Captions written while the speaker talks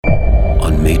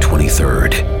streaming May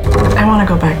 23rd. I want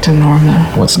to go back to normal.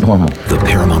 What's normal? The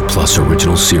Paramount Plus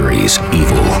original series,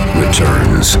 Evil,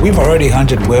 returns. We've already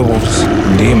hunted werewolves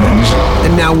and demons.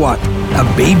 And now what? A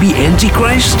baby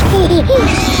Antichrist?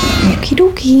 Okie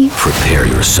dokie. Prepare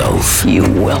yourself. You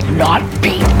will not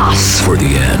beat us. For the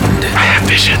end. I have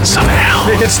visions of hell.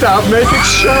 Make it stop. Make it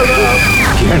shut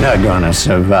up. You're not gonna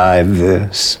survive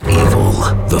this. Evil,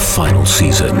 the final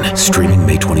season. Streaming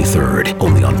May 23rd.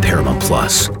 Only on Paramount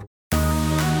Plus.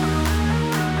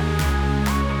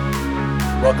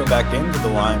 Welcome back into the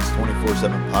Lions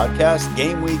 24/7 podcast.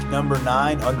 Game week number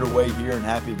 9 underway here in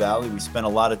Happy Valley. We spent a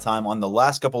lot of time on the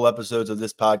last couple episodes of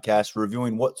this podcast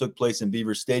reviewing what took place in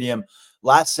Beaver Stadium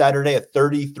last Saturday, a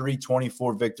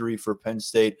 33-24 victory for Penn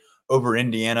State over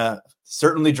Indiana.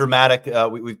 Certainly dramatic.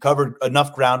 We've covered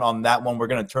enough ground on that one. We're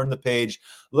going to turn the page,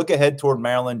 look ahead toward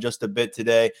Maryland just a bit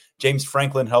today. James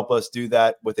Franklin helped us do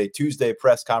that with a Tuesday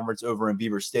press conference over in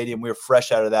Beaver Stadium. We were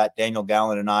fresh out of that, Daniel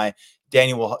Gallen and I.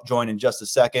 Daniel will join in just a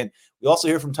second. We also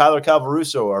hear from Tyler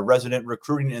Calvaruso, our resident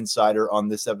recruiting insider on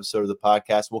this episode of the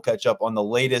podcast. We'll catch up on the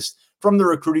latest from the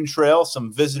recruiting trail.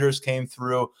 Some visitors came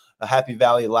through Happy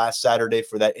Valley last Saturday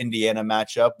for that Indiana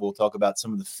matchup. We'll talk about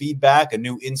some of the feedback, a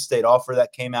new in-state offer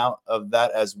that came out of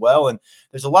that as well. And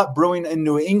there's a lot brewing in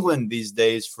New England these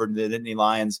days for the Nittany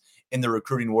Lions in the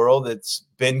recruiting world. It's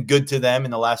been good to them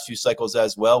in the last few cycles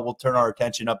as well. We'll turn our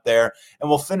attention up there, and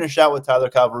we'll finish out with Tyler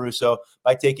Calvaruso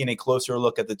by taking a closer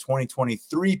look at the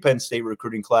 2023 Penn State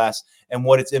recruiting class and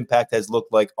what its impact has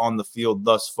looked like on the field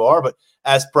thus far. But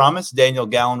as promised, Daniel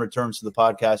Gallen returns to the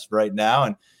podcast right now.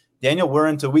 And Daniel, we're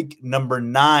into week number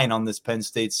 9 on this Penn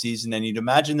State season, and you'd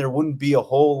imagine there wouldn't be a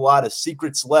whole lot of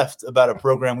secrets left about a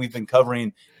program we've been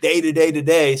covering day to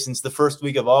day since the first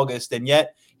week of August, and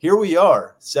yet here we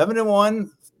are, 7-1.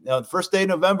 The first day of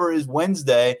November is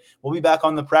Wednesday. We'll be back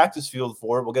on the practice field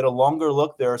for it. We'll get a longer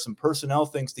look. There are some personnel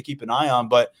things to keep an eye on,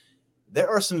 but there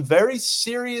are some very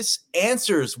serious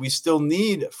answers we still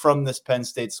need from this Penn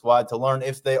State squad to learn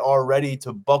if they are ready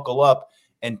to buckle up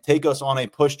and take us on a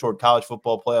push toward college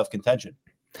football playoff contention.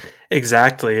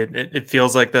 Exactly. It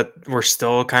feels like that we're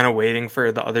still kind of waiting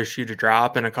for the other shoe to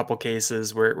drop in a couple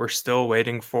cases. We're still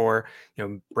waiting for,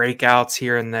 breakouts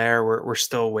here and there. We're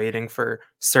still waiting for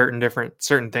certain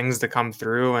things to come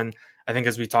through. And I think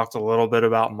as we talked a little bit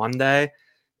about Monday,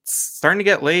 it's starting to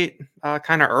get late,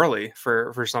 kind of early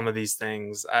for some of these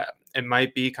things. It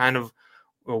might be kind of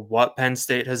what Penn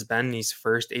State has been these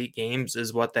first 8 games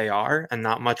is what they are, and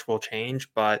not much will change,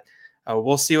 but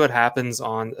we'll see what happens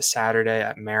on Saturday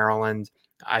at Maryland.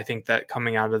 I think that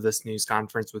coming out of this news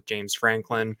conference with James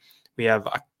Franklin, we have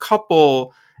a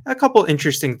couple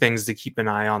interesting things to keep an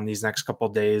eye on these next couple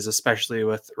of days, especially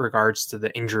with regards to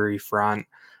the injury front.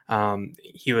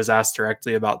 He was asked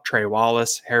directly about Trey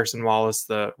Wallace, Harrison Wallace,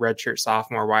 the redshirt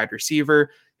sophomore wide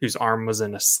receiver, whose arm was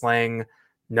in a sling.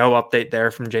 No update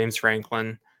there from James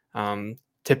Franklin.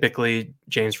 Typically,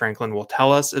 James Franklin will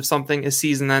tell us if something is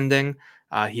season ending.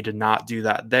 He did not do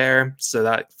that there.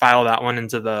 So file that one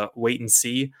into the wait and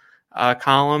see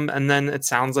column. And then it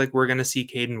sounds like we're going to see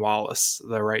Caden Wallace,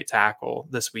 the right tackle,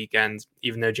 this weekend,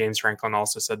 even though James Franklin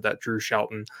also said that Drew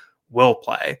Shelton will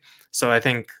play. So I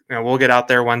think we'll get out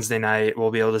there Wednesday night.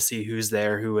 We'll be able to see who's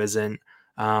there, who isn't.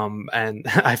 And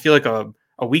I feel like a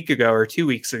week ago or 2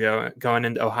 weeks ago, going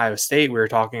into Ohio State, we were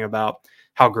talking about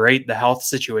how great the health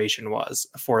situation was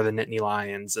for the Nittany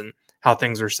Lions and how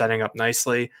things were setting up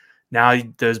nicely. Now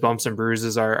those bumps and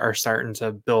bruises are starting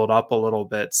to build up a little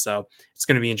bit. So it's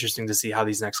going to be interesting to see how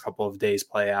these next couple of days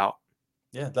play out.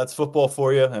 Yeah, that's football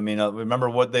for you. I mean, remember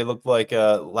what they looked like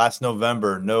last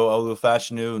November. No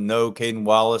Olufashinu, no Caden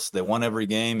Wallace. They won every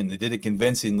game, and they did it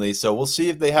convincingly. So we'll see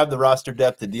if they have the roster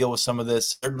depth to deal with some of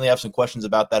this. Certainly have some questions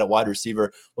about that at wide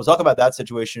receiver. We'll talk about that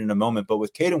situation in a moment. But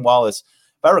with Caden Wallace,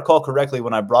 if I recall correctly,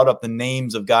 when I brought up the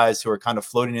names of guys who are kind of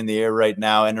floating in the air right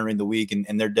now, entering the week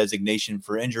and their designation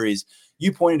for injuries,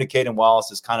 you pointed to Caden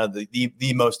Wallace as kind of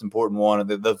the most important one,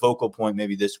 the vocal point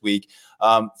maybe this week.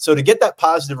 So to get that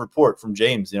positive report from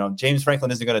James, James Franklin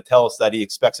isn't going to tell us that he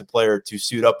expects a player to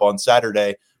suit up on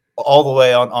Saturday all the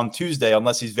way on Tuesday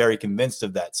unless he's very convinced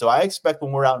of that. So I expect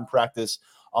when we're out in practice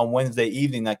on Wednesday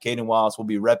evening that Caden Wallace will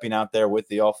be repping out there with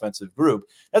the offensive group.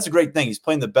 That's a great thing. He's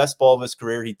playing the best ball of his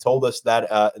career. He told us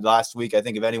that last week. I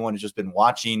think if anyone has just been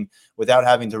watching without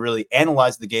having to really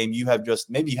analyze the game, you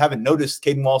haven't noticed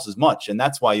Caden Wallace as much. And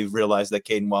that's why you've realized that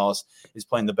Caden Wallace is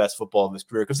playing the best football of his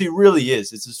career, because he really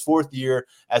is. It's his 4th year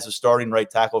as a starting right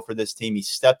tackle for this team. He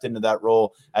stepped into that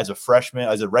role as a freshman,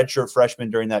 as a redshirt freshman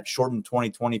during that shortened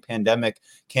 2020 pandemic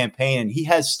campaign. And he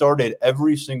has started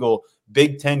every single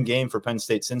Big Ten game for Penn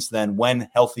State since then when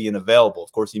healthy and available.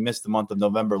 Of course, he missed the month of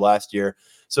November last year.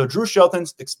 So Drew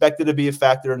Shelton's expected to be a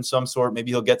factor in some sort.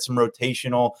 Maybe he'll get some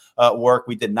rotational work.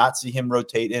 We did not see him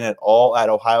rotate in at all at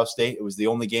Ohio State. It was the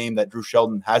only game that Drew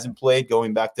Shelton hasn't played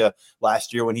going back to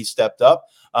last year when he stepped up.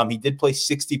 He did play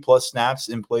 60-plus snaps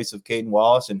in place of Caden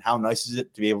Wallace, and how nice is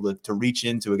it to be able to reach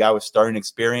into a guy with starting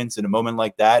experience in a moment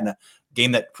like that, in a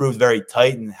game that proved very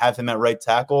tight, and have him at right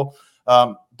tackle.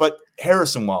 But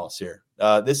Harrison Wallace here,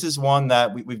 this is one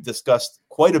that we've discussed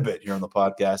quite a bit here on the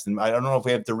podcast, and I don't know if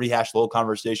we have to rehash the whole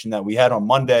conversation that we had on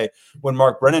Monday when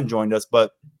Mark Brennan joined us,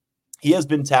 but he has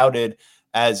been touted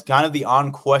as kind of the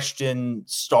on-question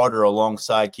starter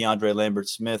alongside Keandre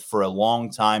Lambert-Smith for a long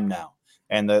time now.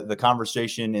 And the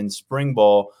conversation in spring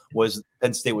ball was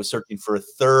Penn State was searching for a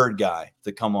third guy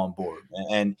to come on board.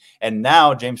 And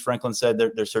now James Franklin said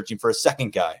they're searching for a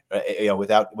second guy,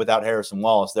 without Harrison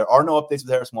Wallace. There are no updates with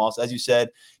Harrison Wallace. As you said,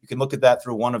 you can look at that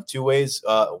through one of two ways,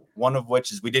 one of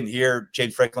which is we didn't hear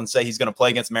James Franklin say he's going to play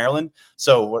against Maryland.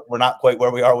 So we're not quite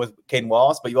where we are with Caden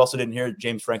Wallace, but you also didn't hear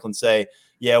James Franklin say,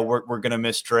 yeah, we're going to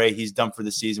miss Trey. He's done for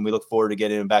the season. We look forward to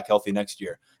getting him back healthy next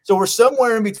year. So we're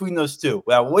somewhere in between those two.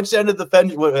 Well, which end of the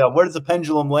pendulum? Where does the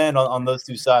pendulum land on those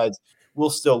two sides?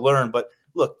 We'll still learn. But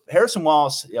look, Harrison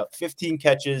Wallace, 15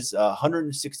 catches,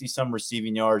 160 some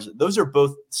receiving yards. Those are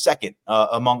both second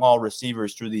among all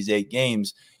receivers through these 8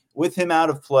 games. With him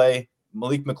out of play,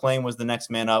 Malik McClain was the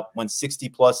next man up, went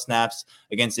 60-plus snaps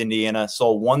against Indiana,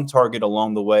 saw 1 target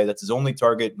along the way. That's his only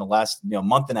target in the last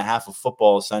month and a half of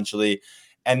football, essentially.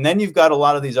 And then you've got a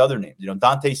lot of these other names,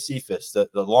 Dante Cephas, the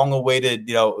long-awaited,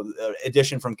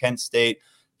 addition from Kent State.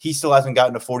 He still hasn't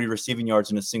gotten to 40 receiving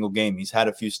yards in a single game. He's had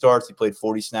a few starts. He played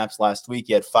 40 snaps last week.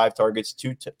 He had 5 targets,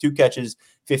 two catches,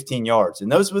 15 yards.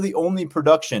 And those were the only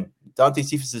production. Dante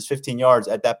Cephas is 15 yards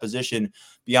at that position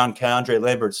beyond Keandre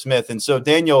Lambert-Smith. And so,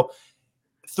 Daniel,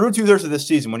 through 2/3 of this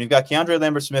season, when you've got Keandre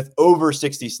Lambert-Smith over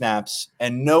 60 snaps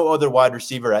and no other wide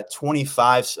receiver at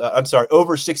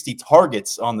over 60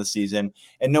 targets on the season,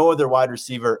 and no other wide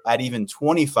receiver at even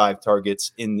 25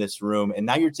 targets in this room, and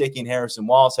now you're taking Harrison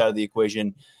Wallace out of the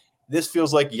equation, this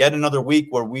feels like yet another week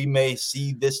where we may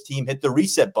see this team hit the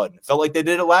reset button. It felt like they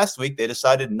did it last week. They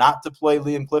decided not to play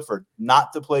Liam Clifford,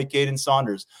 not to play Caden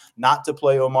Saunders, not to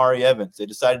play Omari Evans. They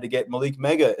decided to get Malik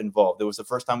Mega involved. It was the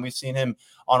first time we've seen him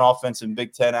on offense in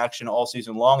Big Ten action all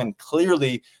season long, and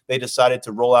clearly they decided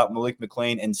to roll out Malik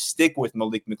McClain and stick with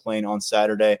Malik McClain on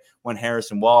Saturday when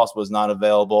Harrison Wallace was not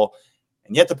available,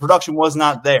 and yet the production was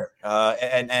not there.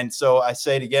 And so I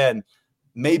say it again,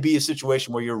 may be a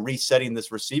situation where you're resetting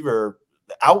this receiver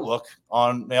outlook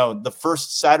on the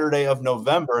first Saturday of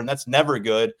November, and that's never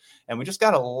good. And we just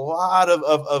got a lot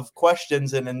of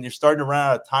questions, and you're starting to run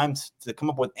out of time to come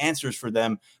up with answers for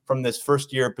them from this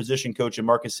first-year position coach and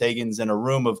Marcus Hagans and a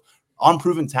room of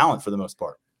unproven talent for the most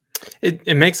part.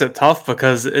 It makes it tough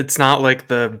because it's not like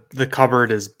the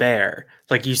cupboard is bare.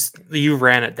 Like you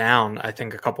ran it down, I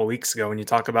think, a couple weeks ago when you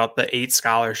talk about the 8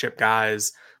 scholarship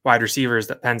guys, wide receivers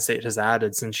that Penn State has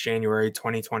added since January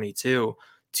 2022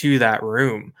 to that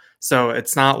room. So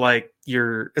it's not like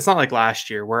last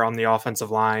year where on the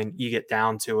offensive line you get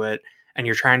down to it and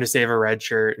you're trying to save a red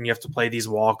shirt and you have to play these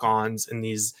walk-ons in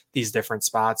these different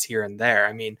spots here and there.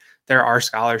 I mean, there are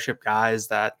scholarship guys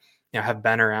that have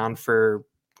been around for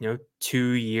 2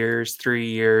 years, 3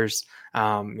 years,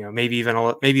 maybe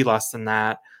less than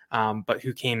that. But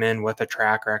who came in with a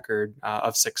track record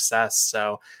of success.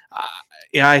 So,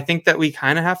 I think that we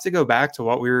kind of have to go back to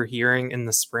what we were hearing in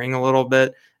the spring a little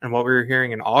bit and what we were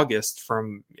hearing in August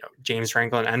from James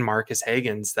Franklin and Marcus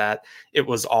Hagans, that it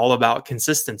was all about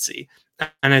consistency.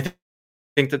 And I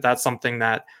think that that's something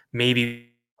that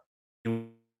maybe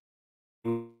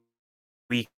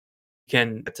we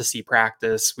can to see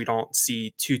practice. We don't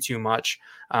see too much,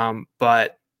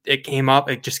 but it came up.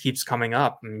 It just keeps coming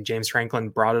up. I mean, James Franklin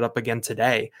brought it up again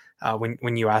today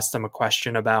when you asked him a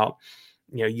question about,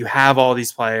 you have all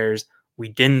these players.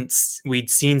 We'd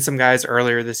seen some guys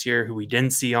earlier this year who we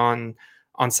didn't see on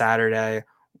Saturday.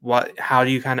 How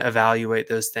do you kind of evaluate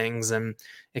those things? And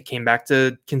it came back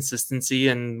to consistency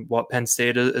and what Penn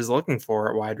State is looking for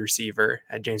at wide receiver.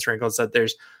 And James Franklin said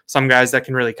there's some guys that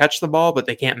can really catch the ball, but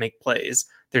they can't make plays.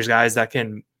 There's guys that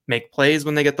can make plays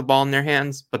when they get the ball in their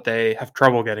hands, but they have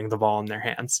trouble getting the ball in their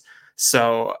hands.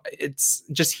 So it's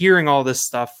just hearing all this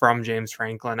stuff from James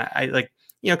Franklin. I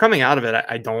coming out of it,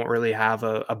 I don't really have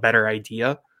a better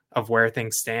idea of where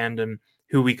things stand and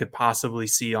who we could possibly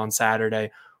see on Saturday,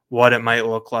 what it might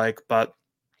look like. But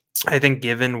I think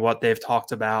given what they've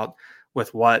talked about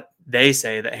with what they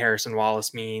say that Harrison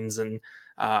Wallace means and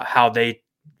how they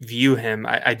view him,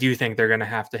 I do think they're going to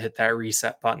have to hit that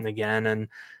reset button again. And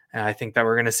And I think that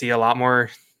we're going to see a lot more.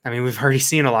 I mean, we've already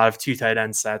seen a lot of 2 tight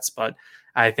end sets, but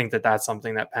I think that that's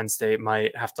something that Penn State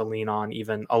might have to lean on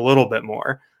even a little bit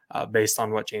more based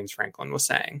on what James Franklin was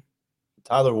saying.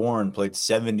 Tyler Warren played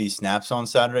 70 snaps on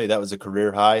Saturday. That was a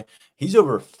career high. He's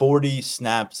over 40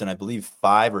 snaps in, I believe,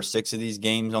 5 or 6 of these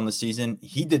games on the season.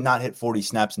 He did not hit 40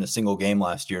 snaps in a single game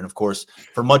last year. And, of course,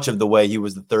 for much of the way, he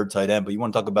was the 3rd tight end. But you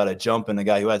want to talk about a jump and a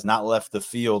guy who has not left the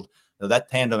field. Now, that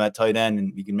tandem at tight end,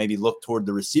 and you can maybe look toward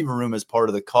the receiver room as part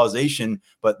of the causation,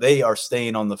 but they are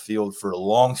staying on the field for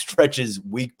long stretches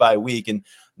week by week. And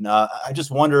I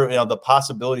just wonder, the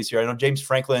possibilities here. I know James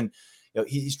Franklin,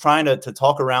 he's trying to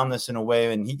talk around this in a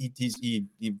way, and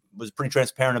he was pretty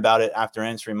transparent about it after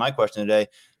answering my question today,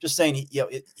 just saying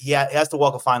he has to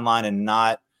walk a fine line and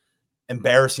not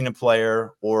embarrassing a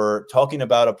player or talking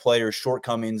about a player's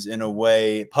shortcomings in a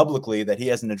way publicly that he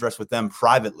hasn't addressed with them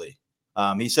privately.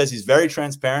 He says he's very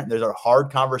transparent. There's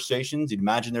hard conversations. You'd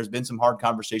imagine there's been some hard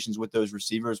conversations with those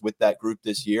receivers, with that group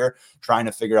this year, trying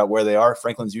to figure out where they are.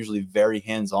 Franklin's usually very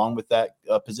hands-on with that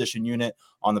position unit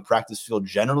on the practice field,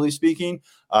 generally speaking.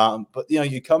 But,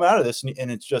 you come out of this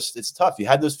and it's tough. You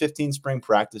had those 15 spring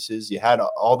practices. You had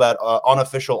all that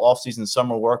unofficial offseason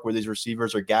summer work where these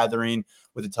receivers are gathering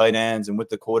with the tight ends and with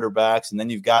the quarterbacks. And then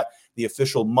you've got the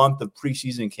official month of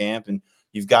preseason camp, and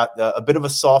you've got a bit of a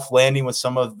soft landing with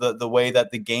some of the way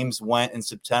that the games went in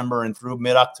September and through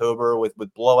mid-October with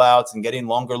blowouts and getting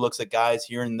longer looks at guys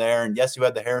here and there. And yes, you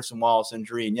had the Harrison Wallace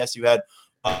injury, and yes, you had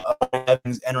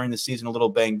Evans entering the season a little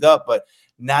banged up, but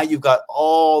now you've got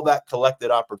all that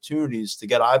collected opportunities to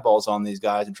get eyeballs on these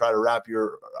guys and try to wrap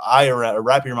your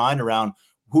mind around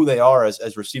who they are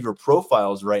as receiver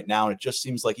profiles right now. And it just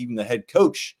seems like even the head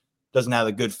coach doesn't have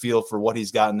a good feel for what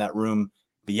he's got in that room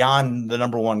beyond the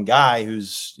number one guy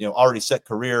who's already set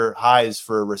career highs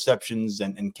for receptions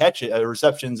and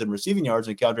receptions and receiving yards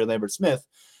in Keandre Lambert-Smith.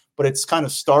 But it's kind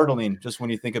of startling just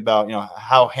when you think about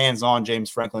how hands-on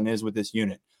James Franklin is with this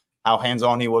unit, how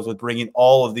hands-on he was with bringing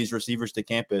all of these receivers to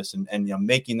campus and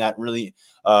making that really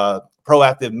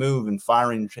proactive move and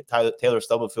firing Taylor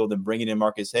Stubblefield and bringing in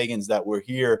Marcus Higgins, that we're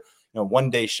here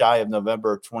one day shy of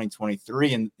November of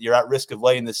 2023, and you're at risk of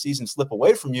letting the season slip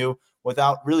away from you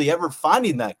without really ever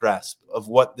finding that grasp of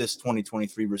what this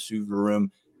 2023 receiver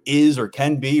room is or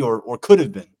can be or could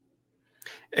have been.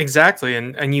 Exactly.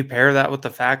 And you pair that with the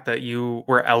fact that you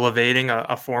were elevating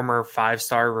a former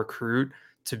 5-star recruit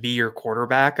to be your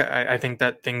quarterback. I think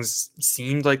that things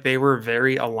seemed like they were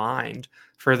very aligned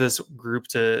for this group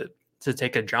to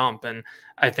take a jump. And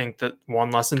I think that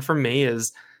one lesson from me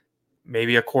is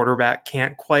maybe a quarterback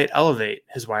can't quite elevate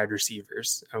his wide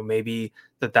receivers. Maybe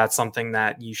that's something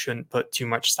that you shouldn't put too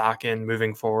much stock in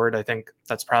moving forward. I think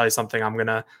that's probably something I'm going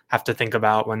to have to think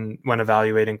about when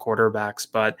evaluating quarterbacks.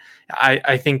 But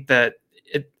I think that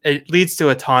it leads to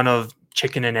a ton of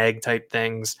chicken and egg type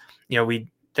things.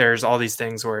 There's all these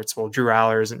things where it's, well, Drew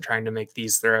Aller isn't trying to make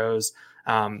these throws.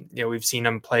 We've seen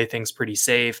him play things pretty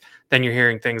safe. Then you're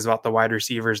hearing things about the wide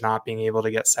receivers not being able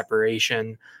to get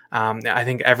separation. I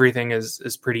think everything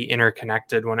is pretty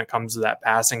interconnected when it comes to that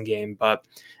passing game, but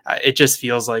it just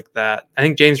feels like that. I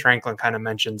think James Franklin kind of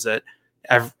mentions it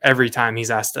every time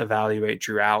he's asked to evaluate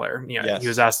Drew Aller. Yes. He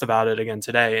was asked about it again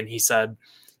today, and he said,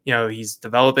 he's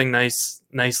developing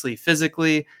nicely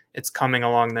physically. It's coming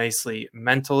along nicely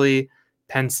mentally.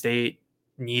 Penn State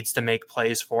needs to make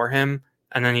plays for him.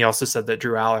 And then he also said that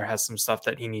Drew Aller has some stuff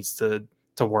that he needs to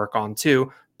work on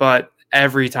too. But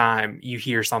every time you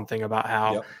hear something about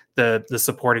how the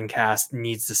supporting cast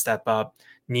needs to step up,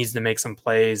 needs to make some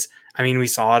plays. I mean, we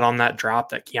saw it on that drop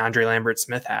that Keandre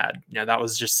Lambert-Smith had. That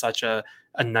was just such a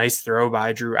nice throw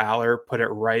by Drew Aller, put it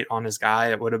right on his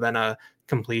guy. It would have been a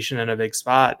completion in a big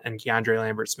spot, and Keandre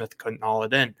Lambert-Smith couldn't haul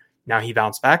it in. Now he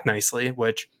bounced back nicely,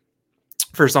 which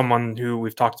for someone who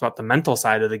we've talked about the mental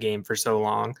side of the game for so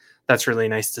long, that's really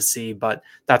nice to see. But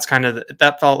that's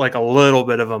that felt like a little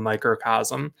bit of a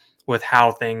microcosm with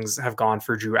how things have gone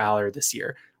for Drew Aller this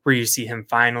year, where you see him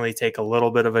finally take a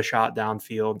little bit of a shot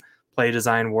downfield, play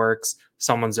design works,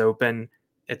 someone's open,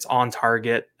 it's on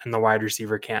target, and the wide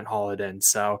receiver can't haul it in.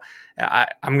 So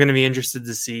I'm going to be interested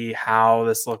to see how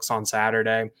this looks on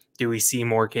Saturday. Do we see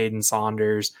more Caden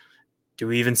Saunders? Do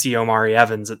we even see Omari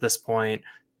Evans at this point?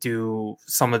 Do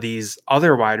some of these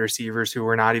other wide receivers who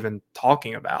we're not even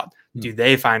talking about, do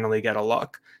they finally get a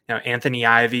look? Anthony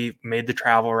Ivy made the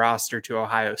travel roster to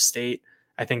Ohio State.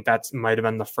 I think that might have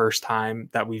been the first time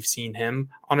that we've seen him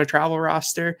on a travel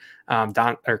roster.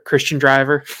 Christian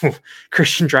Driver,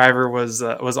 Christian Driver was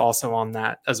also on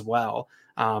that as well.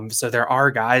 So there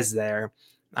are guys there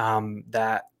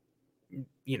that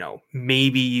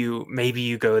maybe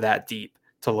you go that deep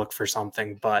to look for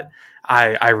something, but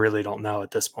I really don't know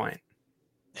at this point.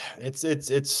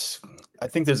 It's I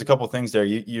think there's a couple things there.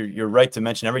 You're right to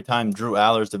mention every time Drew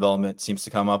Aller's development seems to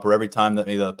come up, or every time that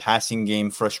maybe the passing game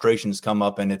frustrations come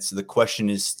up, and it's the question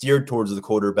is steered towards the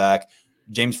quarterback.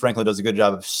 James Franklin does a good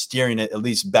job of steering it at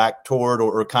least back toward,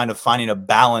 or kind of finding a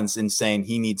balance in saying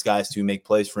he needs guys to make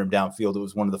plays for him downfield. It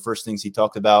was one of the first things he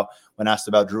talked about when asked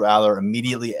about Drew Aller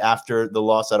immediately after the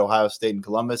loss at Ohio State and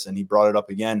Columbus, and he brought it up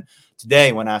again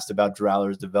today when asked about Drew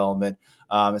Aller's development.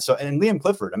 And Liam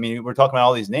Clifford, I mean, we're talking about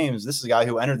all these names. This is a guy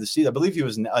who entered the season. I believe he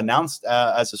was announced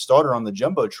as a starter on the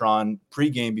Jumbotron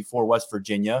pregame before West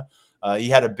Virginia. He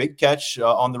had a big catch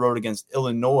on the road against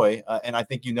Illinois. And I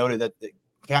think you noted that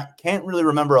can't really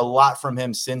remember a lot from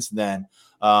him since then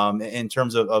in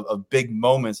terms of big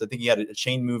moments. I think he had a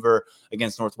chain mover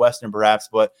against Northwestern perhaps,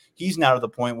 but he's now to the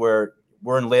point where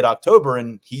we're in late October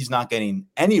and he's not getting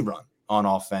any run on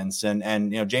offense.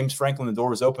 And James Franklin, the door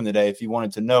was open today. If you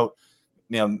wanted to note,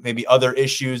 maybe other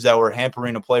issues that were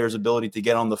hampering a player's ability to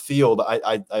get on the field.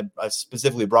 I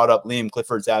specifically brought up Liam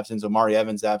Clifford's absence, Omari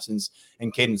Evans' absence,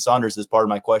 and Caden Saunders as part of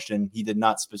my question. He did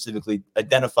not specifically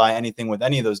identify anything with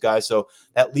any of those guys. So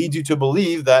that leads you to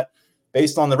believe that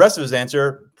based on the rest of his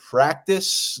answer,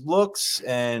 practice looks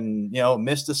and,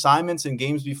 missed assignments in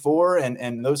games before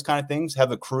and those kind of things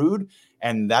have accrued.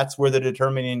 And that's where they're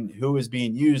determining who is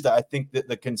being used. I think that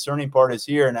the concerning part is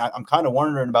here, and I'm kind of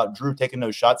wondering about Drew taking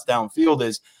those shots downfield,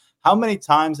 is how many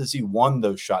times has he won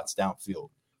those shots downfield,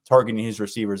 targeting his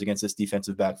receivers against this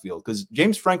defensive backfield? Because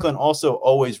James Franklin also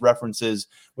always references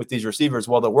with these receivers,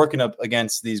 while they're working up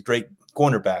against these great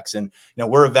cornerbacks, and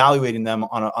we're evaluating them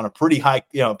on a pretty high,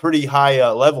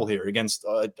 level here against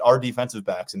our defensive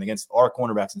backs and against our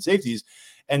cornerbacks and safeties,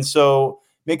 and so.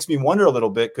 Makes me wonder a little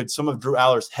bit, could some of Drew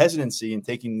Aller's hesitancy in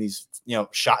taking these,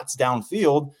 shots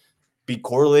downfield be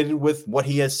correlated with what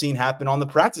he has seen happen on the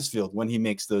practice field when he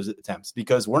makes those attempts?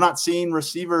 Because we're not seeing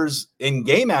receivers in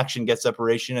game action get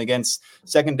separation against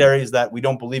secondaries that we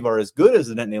don't believe are as good as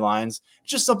the Nittany Lions. It's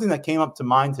just something that came up to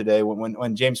mind today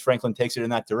when James Franklin takes it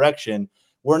in that direction.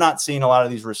 We're not seeing a lot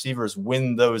of these receivers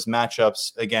win those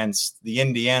matchups against the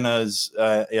Indianas,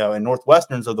 and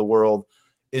Northwesterns of the world.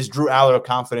 Is Drew Aller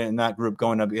confident in that group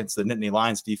going up against the Nittany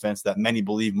Lions defense that many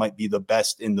believe might be the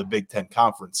best in the Big Ten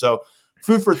Conference? So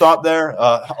food for thought there.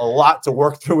 A lot to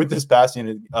work through with this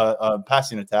passing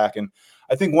attack. And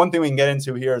I think one thing we can get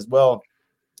into here as well,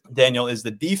 Daniel, is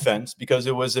the defense, because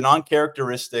it was an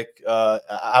uncharacteristic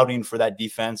outing for that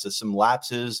defense. Some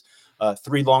lapses,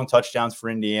 3 long touchdowns for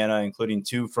Indiana, including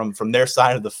 2 from their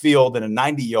side of the field and a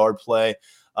 90-yard play.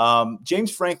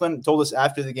 James Franklin told us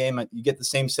after the game, you get the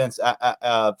same sense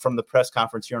from the press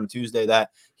conference here on Tuesday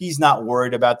that he's not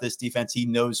worried about this defense. He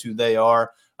knows who they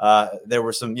are. There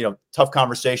were some, tough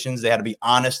conversations. They had to be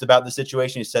honest about the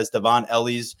situation. He says Devon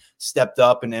Ellies stepped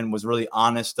up and was really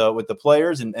honest with the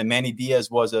players, and Manny Diaz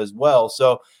was as well.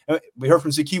 So we heard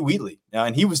from Zakee Wheatley,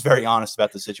 and he was very honest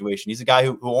about the situation. He's a guy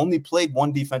who only played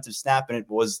 1 defensive snap, and it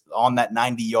was on that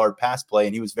 90-yard pass play,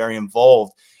 and he was very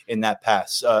involved in that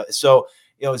pass.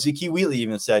 Zakee Wheatley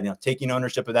even said, taking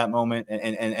ownership of that moment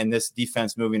and this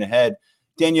defense moving ahead.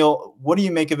 Daniel, what do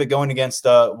you make of it going against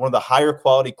one of the higher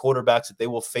quality quarterbacks that they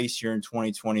will face here in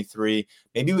 2023?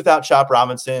 Maybe without Chop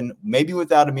Robinson, maybe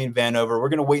without Amin Vanover. We're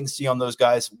going to wait and see on those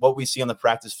guys what we see on the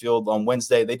practice field on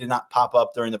Wednesday. They did not pop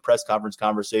up during the press conference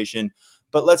conversation.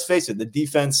 But let's face it, the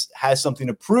defense has something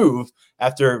to prove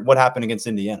after what happened against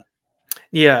Indiana.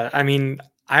 Yeah, I mean,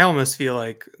 I almost feel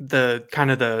like the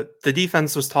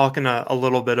defense was talking a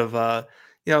little bit of a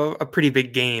pretty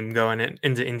big game going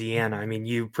into Indiana. I mean,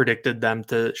 you predicted them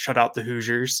to shut out the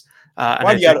Hoosiers.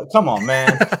 Come on,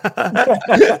 man.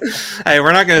 Hey,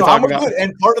 we're not going to talk about it.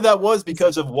 And part of that was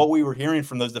because of what we were hearing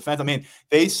from those defense. I mean,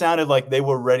 they sounded like they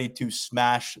were ready to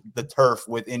smash the turf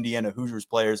with Indiana Hoosiers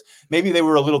players. Maybe they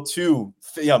were a little too,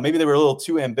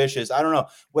 ambitious. I don't know.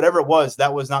 Whatever it was,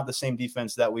 that was not the same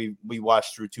defense that we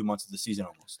watched through 2 months of the season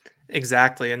almost.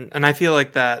 Exactly. And I feel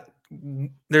like that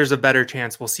there's a better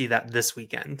chance we'll see that this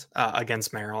weekend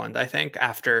against Maryland, I think,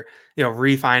 after,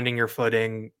 refinding your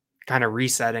footing, kind of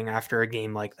resetting after a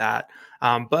game like that.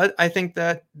 But I think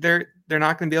that they're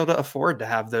not going to be able to afford to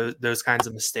have those kinds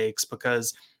of mistakes,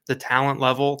 because the talent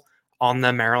level on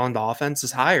the Maryland offense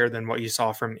is higher than what you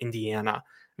saw from Indiana.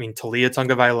 I mean, Talia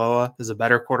Tagovailoa is a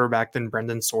better quarterback than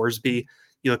Brendan Sorsby.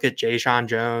 You look at Jayshon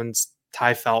Jones,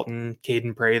 Ty Felton,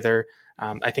 Caden Prather.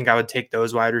 I think I would take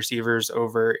those wide receivers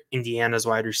over Indiana's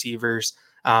wide receivers.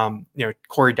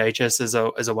 Corey Dyches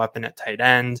is a weapon at tight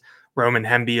end. Roman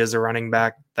Hemby is a running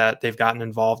back that they've gotten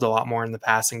involved a lot more in the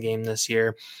passing game this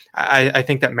year. I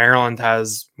think that Maryland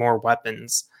has more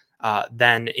weapons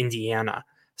than Indiana.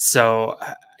 So,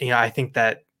 I think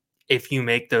that if you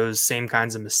make those same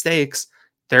kinds of mistakes,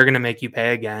 they're going to make you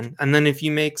pay again. And then if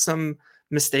you make some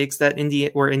mistakes that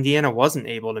Indiana wasn't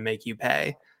able to make you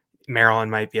pay,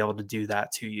 Maryland might be able to do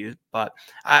that to you. But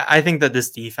I think that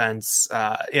this defense,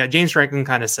 James Franklin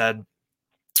kind of said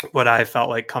what I felt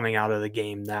like coming out of the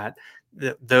game, that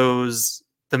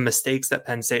the mistakes that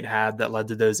Penn State had that led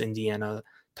to those Indiana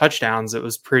touchdowns, it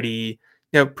was pretty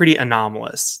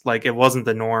anomalous. Like, it wasn't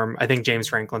the norm. I think James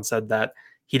Franklin said that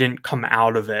he didn't come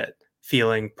out of it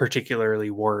feeling particularly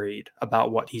worried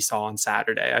about what he saw on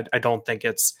Saturday. I don't think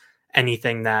it's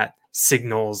anything that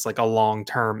signals like a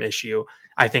long-term issue.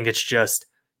 I think it's just,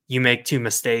 you make two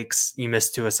mistakes, you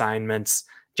miss two assignments.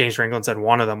 James Franklin said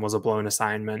one of them was a blown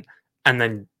assignment, and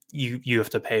then you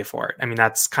have to pay for it. I mean,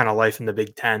 that's kind of life in the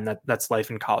Big Ten. That's life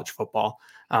in college football.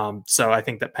 So I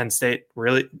think that Penn State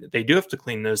they do have to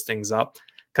clean those things up,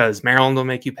 because Maryland will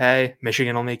make you pay,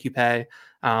 Michigan will make you pay.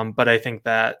 But I think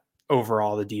that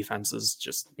overall the defense is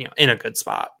just in a good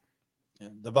spot. Yeah,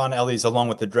 Devon Ellie's, along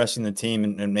with addressing the team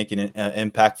and making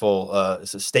an impactful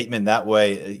statement that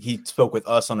way, he spoke with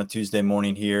us on a Tuesday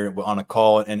morning here on a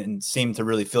call and seemed to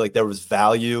really feel like there was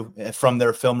value from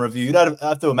their film review. You'd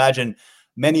have to imagine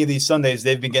many of these Sundays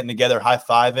they've been getting together,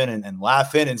 high-fiving and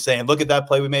laughing and saying, look at that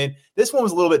play we made. This one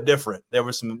was a little bit different. There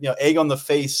was some egg on the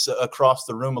face across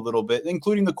the room a little bit,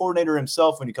 including the coordinator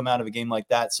himself when you come out of a game like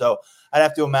that. So I'd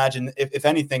have to imagine, if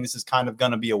anything, this is kind of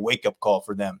going to be a wake-up call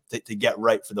for them to get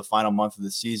right for the final month of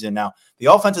the season. Now, the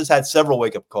offense has had several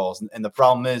wake-up calls, and the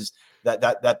problem is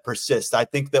that persists. I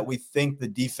think that we think the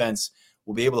defense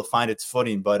will be able to find its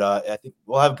footing, but I think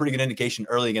we'll have a pretty good indication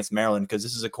early against Maryland, because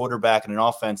this is a quarterback and an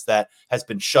offense that has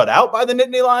been shut out by the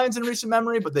Nittany Lions in recent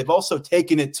memory, but they've also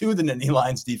taken it to the Nittany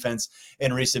Lions defense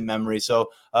in recent memory. So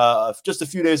just a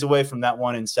few days away from that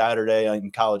one in Saturday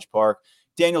in College Park.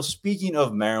 Daniel, speaking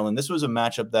of Maryland, this was a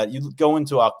matchup that you go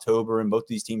into October and both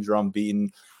these teams are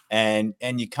unbeaten, and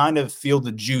you kind of feel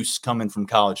the juice coming from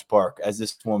College Park as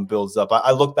this one builds up.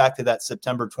 I look back to that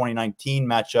September 2019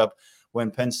 matchup when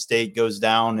Penn State goes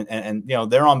down and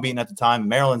they're unbeaten at the time.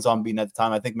 Maryland's unbeaten at the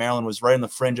time. I think Maryland was right on the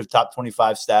fringe of top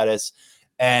 25 status,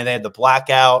 and they had the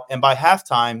blackout. And by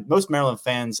halftime, most Maryland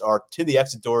fans are to the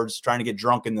exit doors trying to get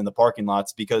drunk in the parking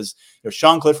lots, because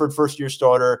Sean Clifford, first-year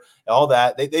starter, all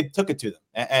that, they took it to them.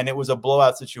 And it was a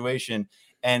blowout situation.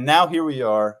 And now here we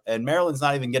are, and Maryland's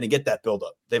not even going to get that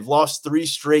buildup. They've lost 3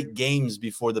 straight games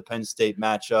before the Penn State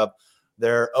matchup.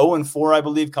 They're 0-4, I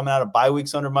believe, coming out of bye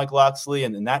weeks under Mike Locksley,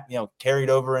 and that carried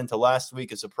over into last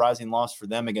week, a surprising loss for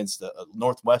them against a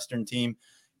Northwestern team.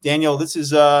 Daniel, this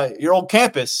is your old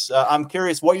campus. I'm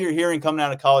curious what you're hearing coming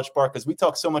out of College Park, because we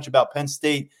talk so much about Penn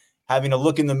State having a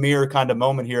look in the mirror kind of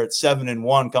moment here at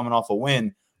 7-1 coming off a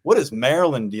win. What is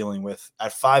Maryland dealing with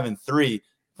at 5-3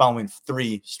 following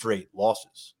 3 straight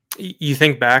losses? You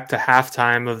think back to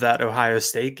halftime of that Ohio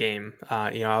State game.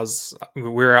 We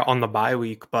were on the bye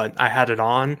week, but I had it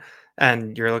on,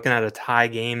 and you're looking at a tie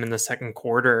game in the second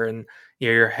quarter, and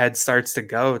your head starts to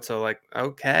go to like,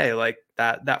 okay, like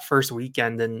that first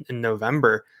weekend in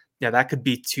November, that could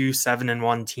be 2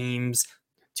 7-1 teams,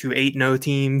 2 8-0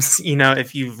 teams.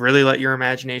 If you've really let your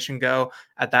imagination go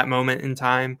at that moment in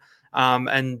time.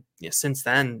 And since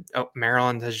then,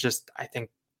 Maryland has just, I think,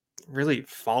 really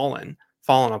fallen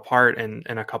apart in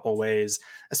a couple ways,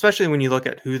 especially when you look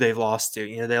at who they've lost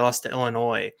to. They lost to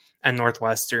Illinois and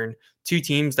Northwestern, 2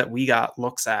 teams that we got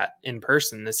looks at in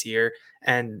person this year,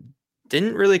 and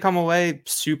didn't really come away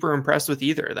super impressed with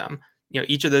either of them.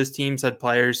 Each of those teams had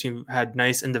players who had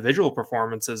nice individual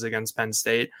performances against Penn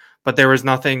State, but there was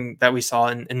nothing that we saw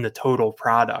in the total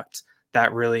product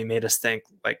that really made us think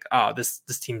like, oh, this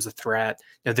team's a threat.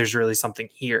 There's really something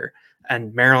here.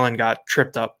 And Maryland got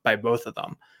tripped up by both of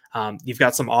them. You've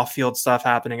got some off-field stuff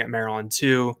happening at Maryland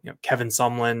too. Kevin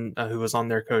Sumlin, who was on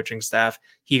their coaching staff,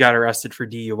 he got arrested for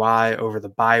DUI over the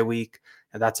bye week.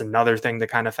 And that's another thing to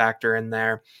kind of factor in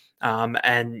there.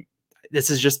 And this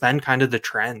has just been kind of the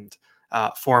trend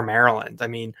for Maryland. I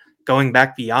mean, going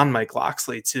back beyond Mike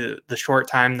Locksley to the short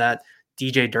time that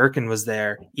DJ Durkin was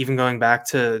there, even going back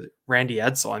to Randy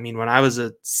Edsall. I mean, when I was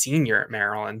a senior at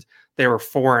Maryland, they were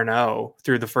 4-0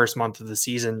 through the first month of the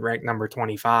season, ranked number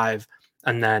 25.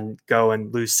 And then go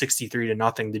and lose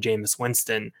 63-0 to Jameis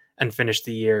Winston and finish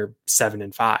the year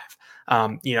 7-5.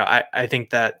 I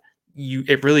think that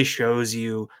it really shows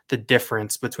you the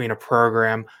difference between a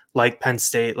program like Penn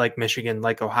State, like Michigan,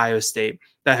 like Ohio State,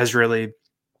 that has really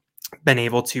been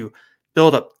able to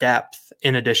build up depth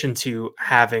in addition to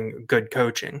having good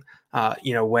coaching.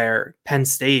 Where Penn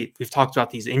State, we've talked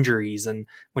about these injuries, and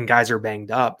when guys are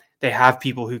banged up, they have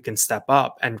people who can step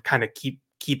up and kind of keep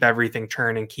everything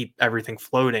churning, keep everything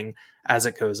floating. as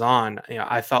it goes on.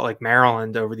 I felt like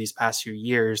Maryland over these past few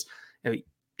years,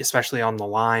 especially on the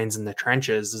lines and the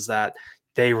trenches, is that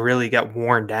they really get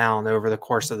worn down over the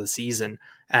course of the season,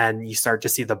 and you start to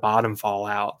see the bottom fall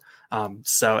out.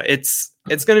 So it's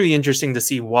going to be interesting to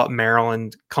see what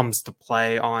Maryland comes to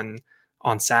play on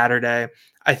Saturday.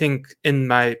 I think in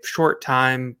my short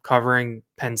time covering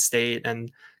Penn State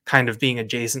and kind of being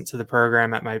adjacent to the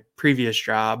program at my previous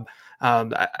job,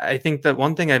 I think that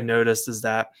one thing I've noticed is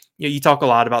that you talk a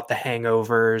lot about the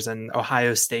hangovers and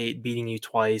Ohio State beating you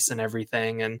twice and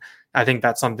everything. And I think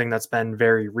that's something that's been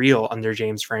very real under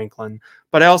James Franklin.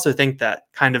 But I also think that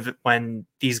kind of when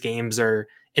these games are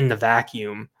in the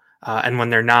vacuum and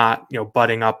when they're not,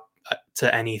 butting up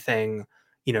to anything,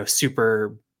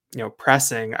 super,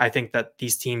 pressing, I think that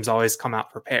these teams always come out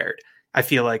prepared. I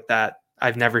feel like that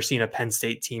I've never seen a Penn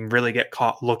State team really get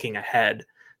caught looking ahead.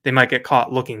 They might get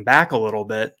caught looking back a little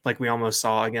bit, like we almost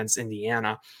saw against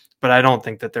Indiana, but I don't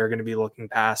think that they're going to be looking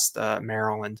past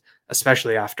Maryland,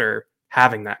 especially after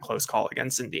having that close call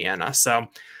against Indiana. So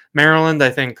Maryland, I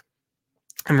think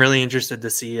I'm really interested to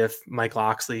see if Mike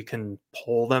Locksley can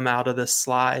pull them out of this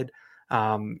slide.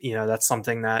 That's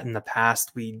something that in the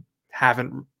past we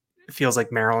haven't. It feels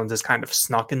like Maryland has kind of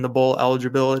snuck in the bowl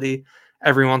eligibility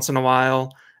every once in a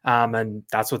while. And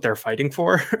that's what they're fighting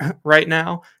for right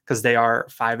now, because they are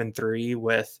 5-3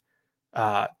 with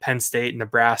Penn State,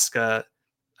 Nebraska,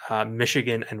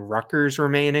 Michigan, and Rutgers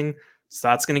remaining. So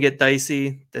that's going to get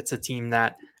dicey. It's a team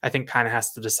that I think kind of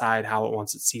has to decide how it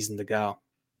wants its season to go.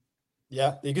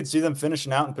 Yeah, you could see them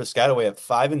finishing out in Piscataway at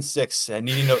 5-6 and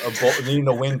needing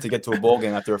a win to get to a bowl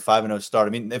game after a 5-0 start. I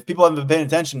mean, if people haven't been paying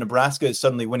attention, Nebraska is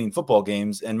suddenly winning football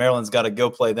games, and Maryland's got to go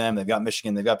play them. They've got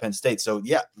Michigan, they've got Penn State. So,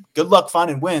 yeah, good luck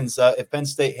finding wins if Penn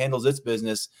State handles its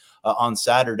business on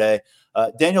Saturday.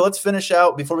 Daniel, let's finish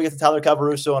out before we get to Tyler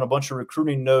Calvaruso on a bunch of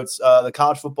recruiting notes. The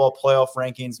college football playoff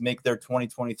rankings make their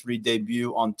 2023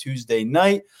 debut on Tuesday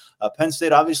night. Penn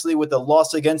State, obviously, with a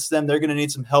loss against them, they're going to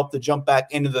need some help to jump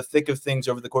back into the thick of things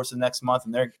over the course of the next month,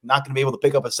 and they're not going to be able to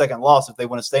pick up a second loss if they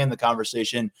want to stay in the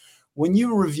conversation. When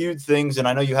you reviewed things, and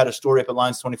I know you had a story up at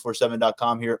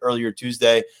Lions247.com here earlier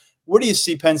Tuesday, where do you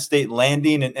see Penn State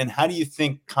landing, and how do you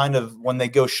think kind of when they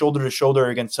go shoulder to shoulder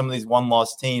against some of these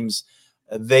one-loss teams,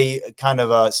 they kind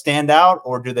of stand out,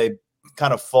 or do they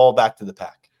kind of fall back to the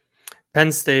pack?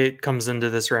 Penn State comes into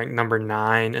this ranked number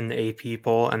 9 in the AP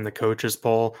poll and the coaches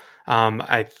poll.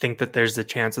 I think that there's a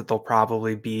chance that they'll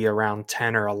probably be around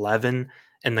 10 or 11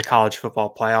 in the college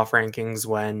football playoff rankings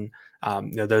when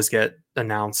those get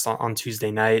announced on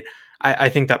Tuesday night. I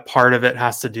think that part of it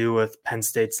has to do with Penn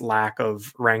State's lack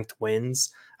of ranked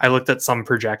wins. I looked at some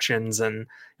projections, and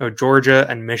Georgia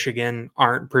and Michigan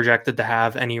aren't projected to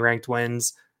have any ranked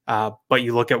wins. But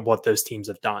you look at what those teams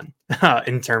have done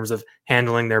in terms of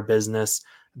handling their business,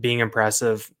 being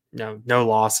impressive, no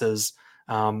losses,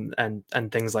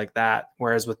 and things like that.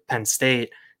 Whereas with Penn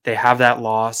State, they have that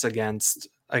loss against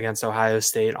Ohio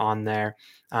State on there,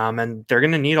 and they're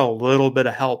going to need a little bit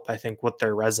of help, I think, with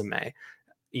their resume.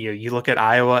 You look at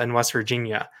Iowa and West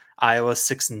Virginia. Iowa's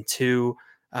 6-2.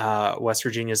 West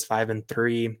Virginia's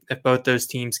 5-3. If both those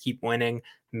teams keep winning,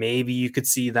 maybe you could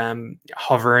see them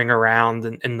hovering around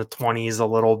in the 20s a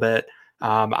little bit.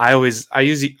 I always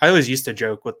used to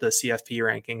joke with the CFP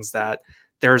rankings that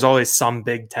there's always some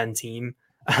Big Ten team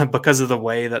because of the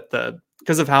way that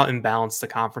because of how imbalanced the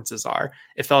conferences are.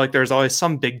 It felt like there's always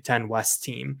some Big Ten West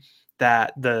team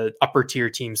that the upper tier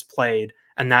teams played,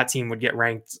 and that team would get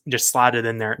ranked, just slotted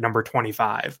in there at number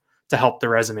 25 to help the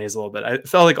resumes a little bit. I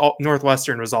felt like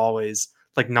Northwestern was always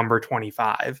like number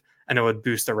 25, and it would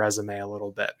boost the resume a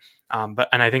little bit. And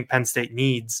I think Penn State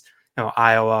needs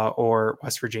Iowa or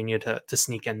West Virginia to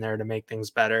sneak in there to make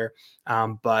things better.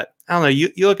 But I don't know,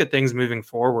 you look at things moving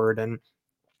forward, and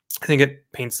I think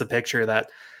it paints the picture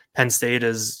that Penn State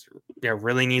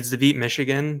really needs to beat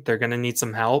Michigan. They're going to need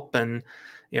some help, and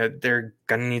they're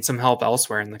going to need some help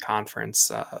elsewhere in the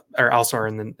conference or elsewhere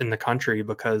in the country,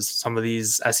 because some of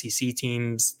these SEC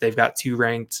teams, they've got 2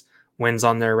 ranked wins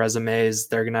on their resumes.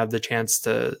 They're going to have the chance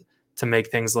to make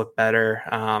things look better.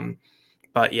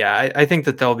 But yeah, I think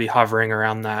that they'll be hovering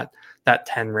around that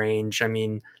 10 range. I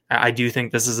mean, I do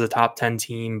think this is a top 10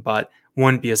 team, but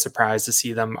wouldn't be a surprise to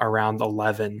see them around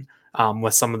 11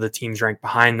 with some of the teams ranked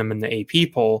behind them in the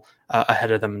AP poll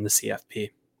ahead of them in the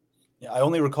CFP. Yeah, I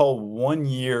only recall one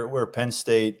year where Penn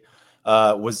State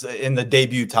was in the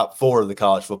debut top 4 of the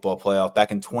college football playoff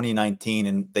back in 2019,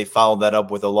 and they followed that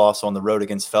up with a loss on the road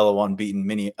against fellow unbeaten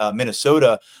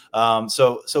Minnesota.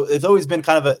 So it's always been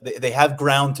kind of they have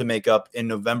ground to make up in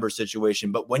November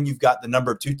situation, but when you've got the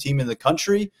number 2 team in the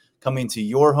country coming to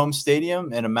your home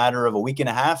stadium in a matter of a week and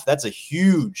a half. That's a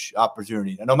huge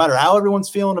opportunity. And no matter how everyone's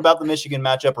feeling about the Michigan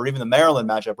matchup or even the Maryland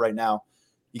matchup right now,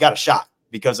 you got a shot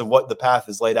because of what the path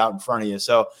is laid out in front of you.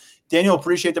 So, Daniel,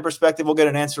 appreciate the perspective. We'll get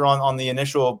an answer on the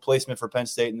initial placement for Penn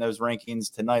State in those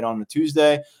rankings tonight on a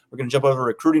Tuesday. We're going to jump over to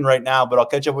recruiting right now, but I'll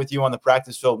catch up with you on the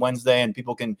practice field Wednesday, and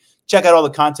people can check out all the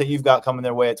content you've got coming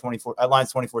their way at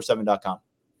Lions247.com.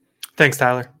 Thanks,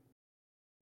 Tyler.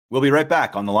 We'll be right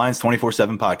back on the Lions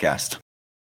 24/7 podcast.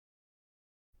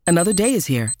 Another day is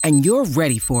here, and you're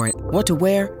ready for it. What to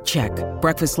wear? Check.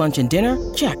 Breakfast, lunch, and dinner?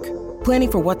 Check.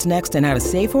 Planning for what's next and how to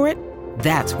save for it?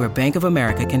 That's where Bank of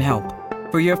America can help.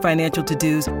 For your financial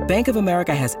to-dos, Bank of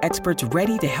America has experts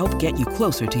ready to help get you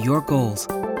closer to your goals.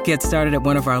 Get started at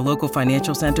one of our local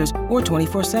financial centers or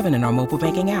 24/7 in our mobile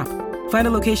banking app. Find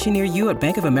a location near you at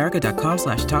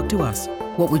bankofamerica.com/talktous.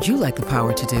 What would you like the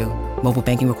power to do? Mobile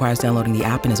banking requires downloading the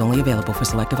app and is only available for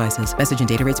select devices. Message and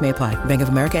data rates may apply. Bank of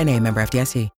America N.A., member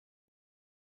FDIC.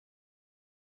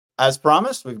 As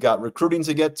promised, we've got recruiting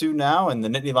to get to now, and the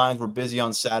Nittany Lions were busy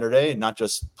on Saturday, not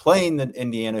just playing the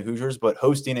Indiana Hoosiers, but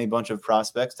hosting a bunch of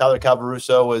prospects. Tyler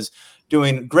Calvaruso was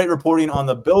doing great reporting on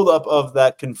the buildup of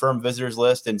that confirmed visitors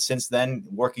list, and since then,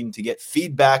 working to get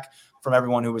feedback from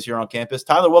everyone who was here on campus.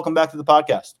 Tyler, welcome back to the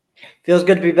podcast. Feels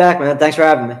good to be back, man. Thanks for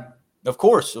having me. Of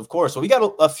course. So we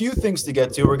got a few things to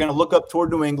get to. We're going to look up toward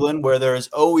New England, where there is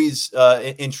always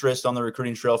interest on the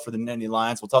recruiting trail for the Nittany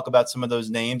Lions. We'll talk about some of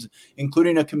those names,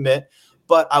 including a commit.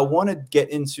 But I want to get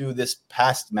into this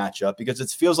past matchup because it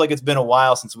feels like it's been a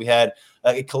while since we had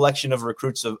a collection of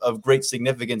recruits of great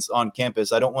significance on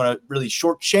campus. I don't want to really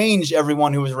shortchange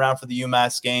everyone who was around for the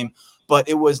UMass game, but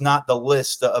it was not the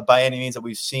list by any means that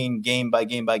we've seen game by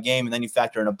game by game. And then you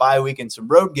factor in a bye week and some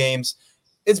road games.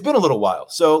 It's been a little while.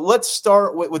 So let's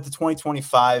start with the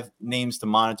 2025 names to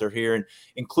monitor here, and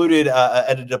included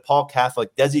at a DePaul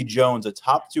Catholic, Desi Jones, a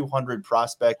top 200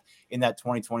 prospect in that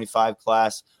 2025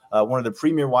 class, one of the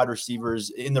premier wide receivers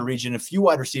in the region, a few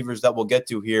wide receivers that we'll get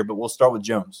to here, but we'll start with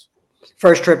Jones.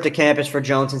 First trip to campus for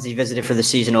Jones since he visited for the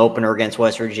season opener against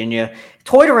West Virginia.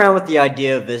 Toyed around with the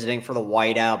idea of visiting for the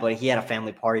whiteout, but he had a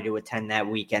family party to attend that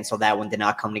weekend, so that one did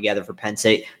not come together for Penn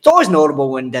State. It's always notable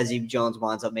when Desi Jones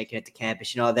winds up making it to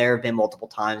campus. You know, there have been multiple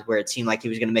times where it seemed like he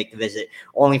was going to make the visit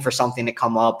only for something to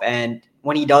come up, and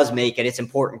when he does make it, it's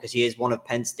important because he is one of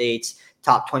Penn State's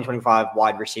top 2025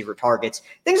 wide receiver targets.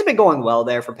 Things have been going well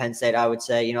there for Penn State, I would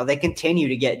say. You know, they continue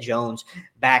to get Jones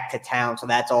back to town, so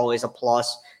that's always a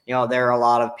plus. You know, there are a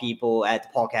lot of people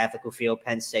at DePaul Catholic who feel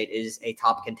Penn State is a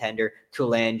top contender to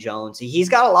land Jones. He's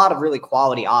got a lot of really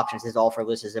quality options. His offer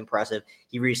list is impressive.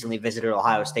 He recently visited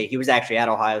Ohio State. He was actually at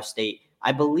Ohio State.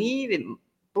 I believe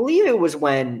it was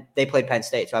when they played Penn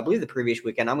State. So I believe the previous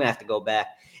weekend. I'm going to have to go back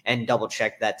and double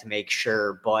check that to make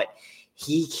sure. But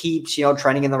he keeps,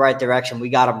 trending in the right direction. We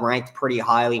got him ranked pretty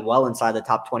highly, well inside the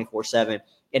top 24/7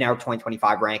 in our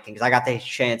 2025 rankings. I got the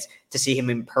chance to see him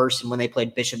in person when they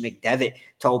played Bishop McDevitt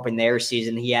to open their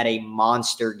season. He had a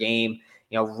monster game,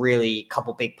 really a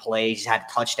couple big plays. He had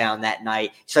a touchdown that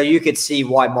night. So you could see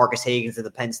why Marcus Higgins of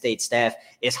the Penn State staff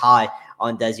is high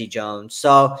on Desi Jones.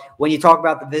 So when you talk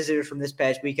about the visitors from this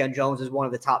past weekend, Jones is one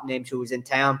of the top names who was in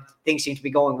town. Things seem to be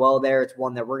going well there. It's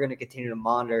one that we're going to continue to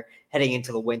monitor heading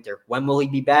into the winter. When will he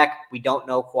be back? We don't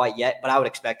know quite yet, but I would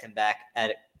expect him back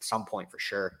at some point for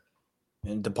sure.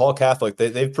 And DePaul Catholic,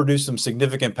 they've produced some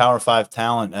significant Power 5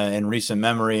 talent in recent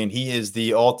memory, and he is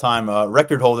the all-time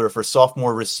record holder for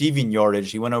sophomore receiving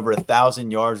yardage. He went over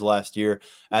 1,000 yards last year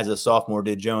as a sophomore,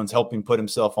 did Jones, helping put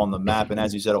himself on the map. And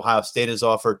as you said, Ohio State has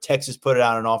offered. Texas put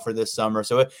out an offer this summer.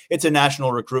 So it's a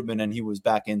national recruitment, and he was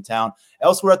back in town.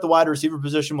 Elsewhere at the wide receiver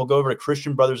position, we'll go over to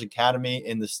Christian Brothers Academy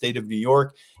in the state of New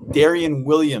York. Darian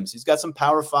Williams, he's got some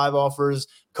Power 5 offers.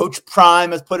 Coach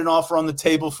Prime has put an offer on the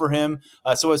table for him.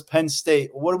 So has Penn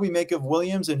State. What do we make of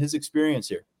Williams and his experience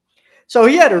here? So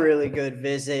he had a really good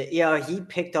visit. He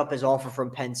picked up his offer from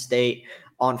Penn State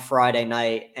on Friday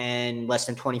night, and less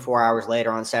than 24 hours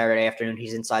later on Saturday afternoon,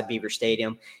 he's inside Beaver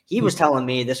Stadium. He was telling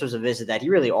me this was a visit that he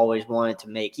really always wanted to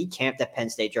make. He camped at Penn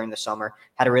State during the summer,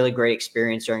 had a really great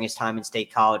experience during his time in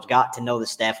State College, got to know the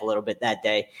staff a little bit that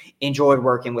day, enjoyed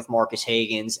working with Marcus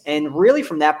Higgins. And really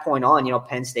from that point on,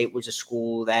 Penn State was a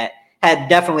school that had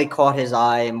definitely caught his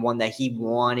eye and one that he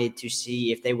wanted to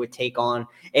see if they would take on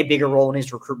a bigger role in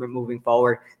his recruitment moving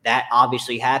forward. That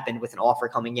obviously happened with an offer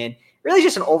coming in. Really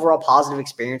just an overall positive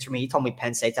experience for me. He told me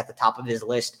Penn State's at the top of his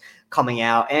list coming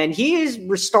out, and he is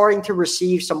starting to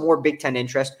receive some more Big Ten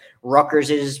interest.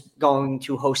 Rutgers is going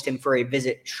to host him for a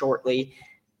visit shortly.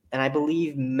 and I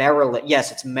believe Maryland.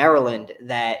 Yes, it's Maryland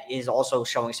that is also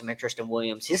showing some interest in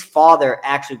Williams. His father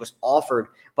actually was offered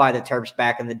by the Terps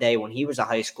back in the day when he was a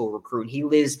high school recruit. He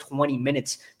lives 20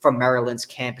 minutes from Maryland's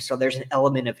campus, so there's an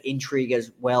element of intrigue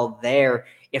as well there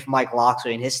if Mike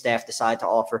Locksley and his staff decide to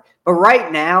offer. But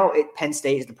right now, Penn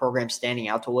State is the program standing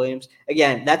out to Williams.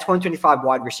 Again, that 2025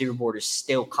 wide receiver board is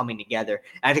still coming together.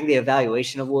 I think the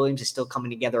evaluation of Williams is still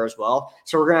coming together as well.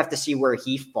 So we're going to have to see where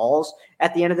he falls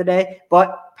at the end of the day.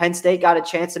 But Penn State got a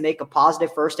chance to make a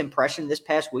positive first impression this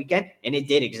past weekend, and it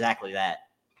did exactly that.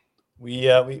 We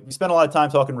spend a lot of time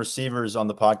talking receivers on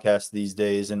the podcast these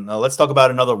days, and let's talk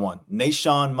about another one.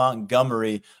 Nashawn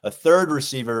Montgomery, a third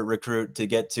receiver recruit to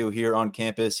get to here on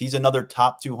campus. He's another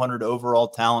top 200 overall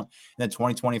talent in the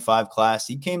 2025 class.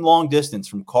 He came long distance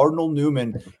from Cardinal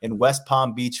Newman in West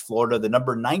Palm Beach, Florida, the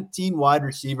number 19 wide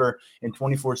receiver in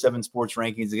 24/7 Sports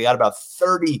rankings. He got about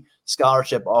 30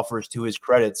 scholarship offers to his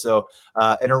credit. So,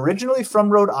 and originally from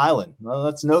Rhode Island. Well,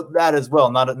 let's note that as well.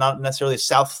 Not necessarily a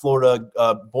South Florida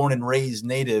born and raised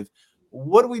native.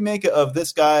 What do we make of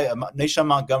this guy, Nashawn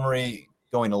Montgomery,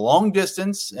 going a long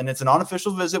distance, and it's an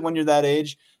unofficial visit when you're that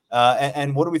age?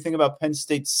 And what do we think about Penn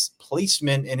State's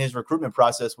placement in his recruitment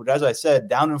process, which, as I said,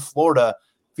 down in Florida,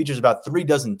 features about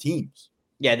 36 teams?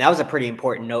 Yeah, that was a pretty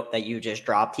important note that you just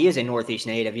dropped. He is a Northeast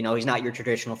native. He's not your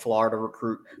traditional Florida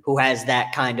recruit who has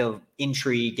that kind of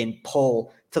intrigue and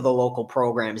pull to the local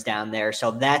programs down there.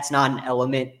 So that's not an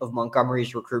element of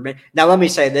Montgomery's recruitment. Now, let me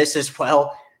say this as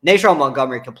well. Nashawn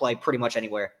Montgomery can play pretty much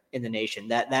anywhere in the nation.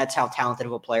 That's how talented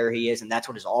of a player he is, and that's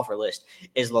what his offer list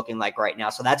is looking like right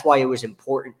now. So that's why it was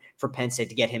important for Penn State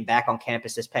to get him back on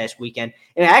campus this past weekend.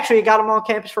 And actually, it got him on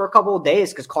campus for a couple of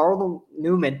days because Cardinal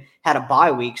Newman had a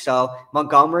bye week. So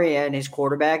Montgomery and his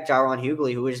quarterback, Jaron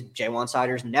Hughley, who is Jaywan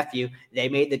Sider's nephew, they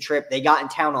made the trip. They got in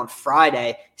town on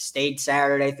Friday, stayed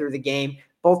Saturday through the game.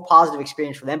 Both positive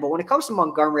experience for them. But when it comes to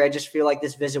Montgomery, I just feel like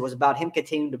this visit was about him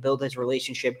continuing to build his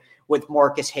relationship with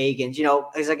Marcus Hagans.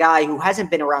 As a guy who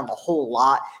hasn't been around a whole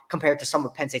lot compared to some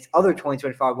of Penn State's other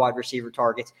 2025 wide receiver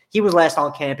targets. He was last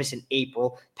on campus in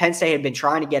April. Penn State had been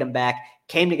trying to get him back,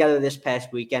 came together this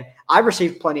past weekend. I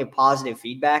received plenty of positive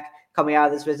feedback coming out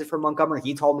of this visit from Montgomery.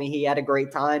 He told me he had a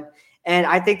great time. And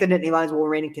I think the Nittany Lions will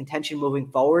remain in contention moving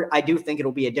forward. I do think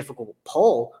it'll be a difficult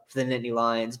pull for the Nittany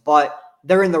Lions, but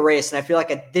they're in the race. And I feel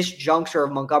like at this juncture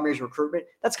of Montgomery's recruitment,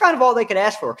 that's kind of all they could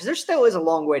ask for because there still is a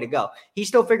long way to go. He's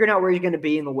still figuring out where he's going to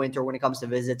be in the winter when it comes to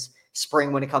visits,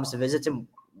 spring when it comes to visits, and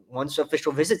once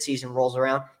official visit season rolls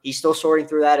around, he's still sorting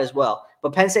through that as well.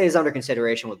 But Penn State is under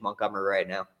consideration with Montgomery right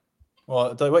now. Well,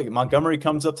 I'll tell you what, Montgomery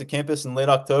comes up to campus in late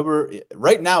October.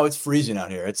 Right now, it's freezing out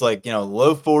here. It's like,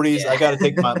 low 40s. Yeah. I got to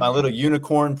take my little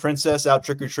unicorn princess out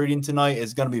trick-or-treating tonight.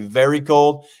 It's going to be very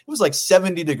cold. It was like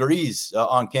 70 degrees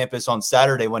on campus on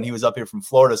Saturday when he was up here from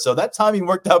Florida. So that timing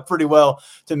worked out pretty well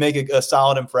to make a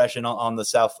solid impression on the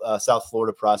South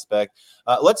Florida prospect.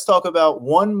 Let's talk about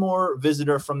one more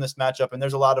visitor from this matchup, and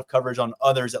there's a lot of coverage on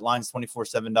others at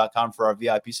Lions247.com for our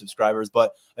VIP subscribers,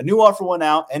 but a new offer went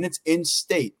out, and it's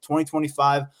in-state, 2025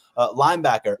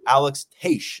 linebacker Alex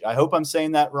Taish. I hope I'm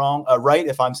saying that wrong. Right.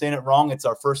 If I'm saying it wrong, it's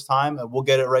our first time. We'll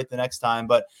get it right the next time.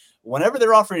 But whenever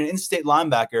they're offering an in-state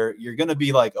linebacker, you're going to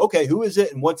be like, okay, who is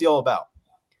it and what's he all about?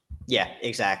 Yeah,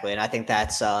 exactly. And I think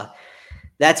that's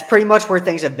pretty much where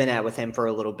things have been at with him for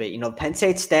a little bit. Penn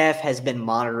State staff has been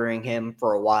monitoring him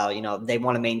for a while. They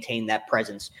want to maintain that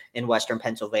presence in Western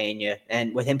Pennsylvania.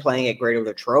 And with him playing at Greater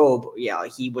Latrobe,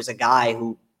 he was a guy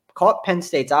who caught Penn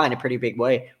State's eye in a pretty big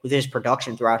way with his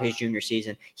production throughout his junior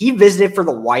season. He visited for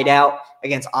the whiteout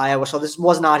against Iowa, so this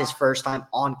was not his first time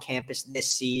on campus this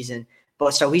season.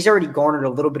 But so he's already garnered a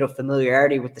little bit of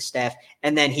familiarity with the staff,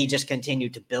 and then he just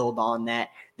continued to build on that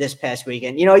this past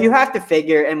weekend. You have to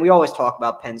figure, and we always talk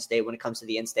about Penn State when it comes to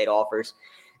the in-state offers.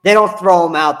 They don't throw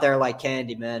them out there like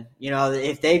candy, man.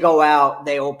 If they go out,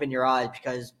 they open your eyes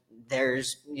because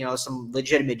there's, some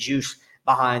legitimate juice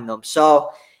behind them.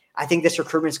 So I think this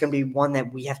recruitment is going to be one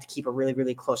that we have to keep a really,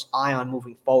 really close eye on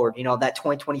moving forward. That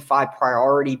 2025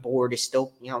 priority board is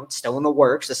still, it's still in the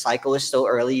works. The cycle is still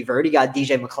early. You've already got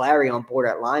DJ McClary on board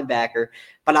at linebacker,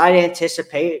 but I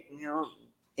anticipate,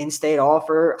 in-state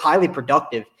offer, highly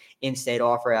productive in-state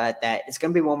offer at that. It's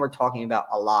going to be one we're talking about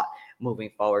a lot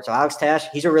moving forward. So Alex Taish,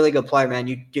 he's a really good player, man.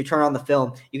 You turn on the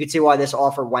film, you can see why this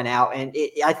offer went out. And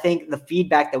I think the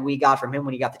feedback that we got from him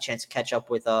when he got the chance to catch up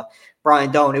with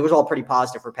Brian Doan, it was all pretty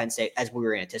positive for Penn State as we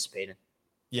were anticipating.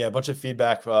 Yeah, a bunch of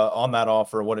feedback on that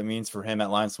offer, what it means for him at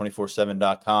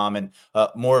Lions247.com, and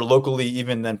more locally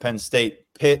even than Penn State.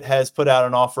 Pitt has put out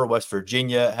an offer. West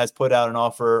Virginia has put out an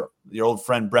offer. Your old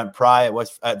friend Brent Pry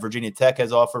at Virginia Tech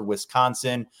has offered.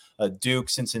 Wisconsin, Duke,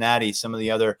 Cincinnati, some of the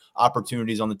other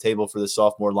opportunities on the table for the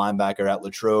sophomore linebacker at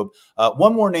Latrobe.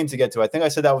 One more name to get to. I think I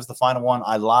said that was the final one.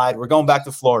 I lied. We're going back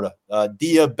to Florida.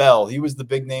 Dia Bell. He was the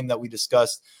big name that we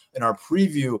discussed in our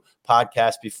preview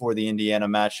podcast before the Indiana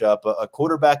matchup. A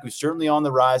quarterback who's certainly on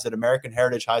the rise at American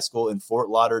Heritage High School in Fort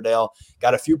Lauderdale.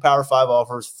 Got a few Power 5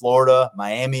 offers. Florida,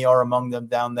 Miami are among them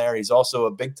down there. He's also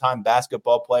a big-time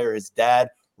basketball player. His dad,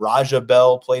 Raja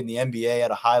Bell, played in the NBA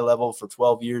at a high level for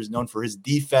 12 years, known for his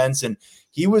defense, and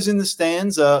he was in the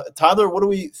stands. Tyler, what do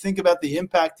we think about the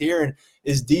impact here? And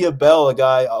is Dia Bell a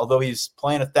guy, although he's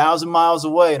playing 1,000 miles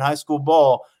away in high school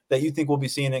ball, that you think we'll be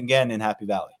seeing again in Happy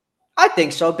Valley? I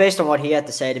think so. Based on what he had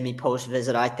to say to me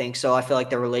post-visit, I think so. I feel like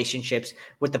the relationships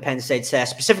with the Penn State staff,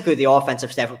 specifically the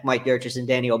offensive staff with Mike Yurchis and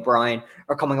Danny O'Brien,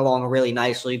 are coming along really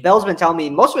nicely. Bell's been telling me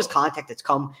most of his contact has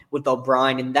come with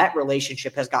O'Brien, and that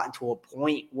relationship has gotten to a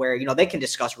point where, they can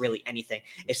discuss really anything.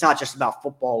 It's not just about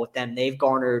football with them. They've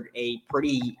garnered a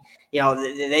pretty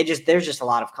there's just a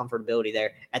lot of comfortability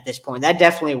there at this point. That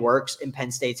definitely works in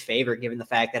Penn State's favor, given the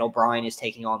fact that O'Brien is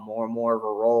taking on more and more of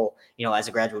a role, as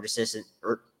a graduate assistant.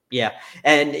 Yeah.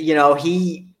 And,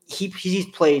 he's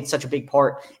played such a big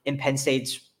part in Penn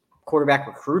State's quarterback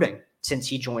recruiting since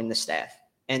he joined the staff.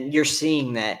 And you're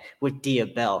seeing that with Dia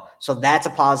Bell. So that's a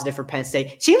positive for Penn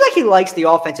State. Seems like he likes the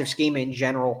offensive scheme in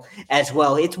general as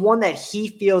well. It's one that he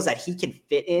feels that he can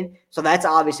fit in. So that's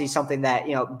obviously something that,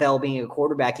 Bell being a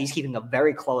quarterback, he's keeping a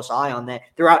very close eye on that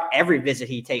throughout every visit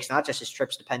he takes, not just his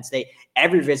trips to Penn State.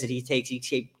 Every visit he takes,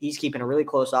 he's keeping a really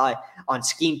close eye on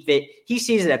scheme fit. He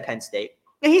sees it at Penn State.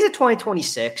 And he's at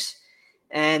 2026,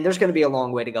 and there's going to be a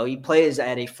long way to go. He plays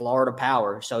at a Florida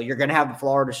power, so you're going to have the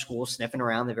Florida schools sniffing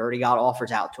around. They've already got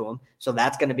offers out to him, so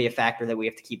that's going to be a factor that we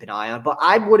have to keep an eye on. But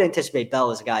I would anticipate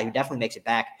Bell as a guy who definitely makes it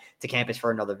back to campus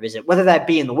for another visit, whether that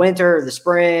be in the winter, the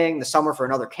spring, the summer for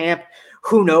another camp.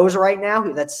 Who knows right now?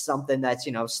 That's something that's,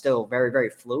 still very, very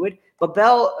fluid. But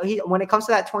Bell, when it comes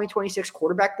to that 2026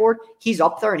 quarterback board, he's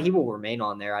up there, and he will remain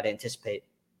on there, I'd anticipate.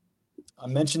 I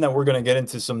mentioned that we're going to get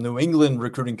into some New England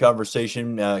recruiting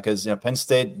conversation because Penn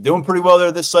State doing pretty well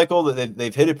there this cycle.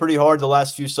 They've hit it pretty hard the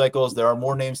last few cycles. There are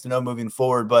more names to know moving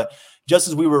forward. But just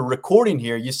as we were recording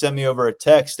here, you sent me over a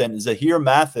text, and Zahir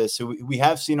Mathis, who we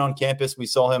have seen on campus, we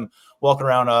saw him walking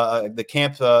around the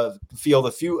camp field I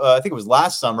think it was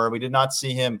last summer. We did not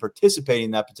see him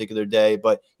participating that particular day,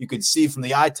 but you could see from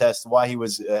the eye test why he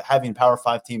was having Power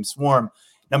 5 team swarm.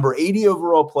 Number 80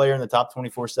 overall player in the top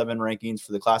 24/7 rankings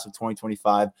for the class of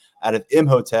 2025 out of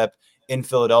Imhotep in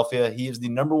Philadelphia. He is the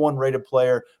number 1 rated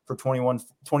player for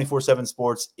 24/7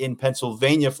 sports in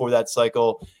Pennsylvania for that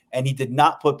cycle. And he did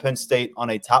not put Penn State on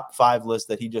a top 5 list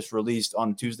that he just released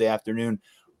on Tuesday afternoon.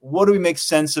 What do we make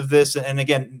sense of this? And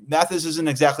again, Mathis isn't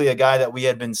exactly a guy that we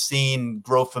had been seeing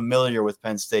grow familiar with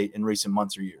Penn State in recent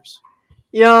months or years.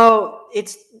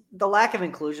 It's the lack of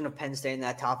inclusion of Penn State in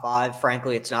that top 5.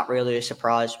 Frankly, it's not really a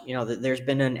surprise. There's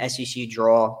been an SEC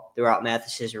draw throughout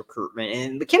Mathis's recruitment,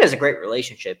 and the kid has a great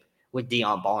relationship with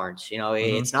Deion Barnes.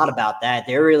 It's not about that.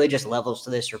 There really just levels to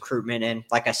this recruitment. And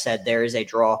like I said, there is a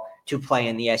draw to play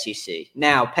in the SEC.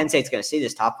 Now, Penn State's going to see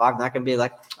this top 5. They're not going to be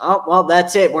like, oh, well,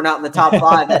 that's it. We're not in the top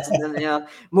 5. That's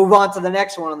move on to the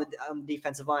next one on the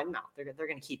defensive line. No, they're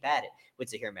going to keep at it with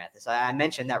Zahir Mathis. I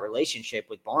mentioned that relationship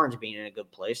with Barnes being in a good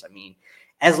place. I mean,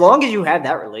 as long as you have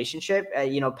that relationship,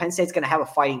 Penn State's going to have a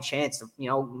fighting chance to,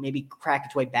 maybe crack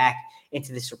its way back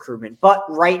into this recruitment. But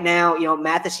right now,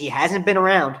 Mathis, he hasn't been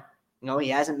around. He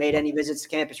hasn't made any visits to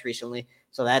campus recently,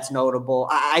 so that's notable.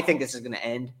 I think this is going to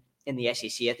end in the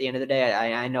SEC at the end of the day.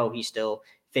 I know he's still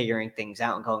figuring things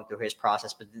out and going through his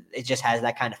process, but it just has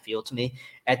that kind of feel to me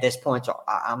at this point. So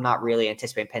I'm not really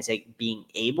anticipating Penn State being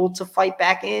able to fight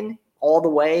back in all the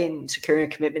way and securing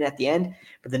a commitment at the end.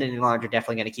 But the Nittany Lions are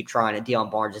definitely going to keep trying, and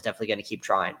Deion Barnes is definitely going to keep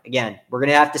trying. Again, we're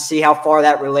going to have to see how far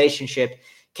that relationship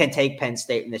can take Penn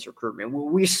State in this recruitment.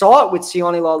 We saw it with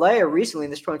Sione Laulea recently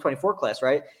in this 2024 class,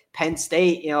 right? Penn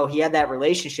State, he had that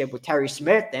relationship with Terry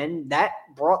Smith, and that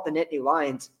brought the Nittany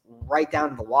Lions right down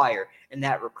to the wire in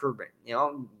that recruitment.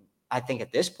 I think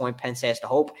at this point, Penn State has to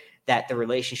hope that the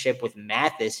relationship with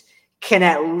Mathis can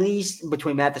at least,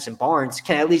 between Mathis and Barnes,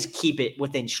 can at least keep it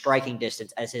within striking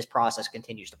distance as his process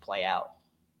continues to play out.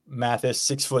 Mathis,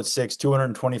 6'6",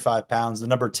 225 pounds, the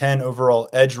number 10 overall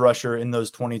edge rusher in those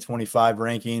 2025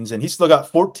 rankings. And he's still got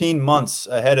 14 months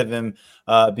ahead of him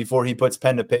before he puts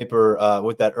pen to paper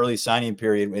with that early signing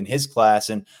period in his class.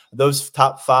 And those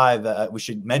top 5, we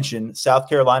should mention South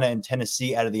Carolina and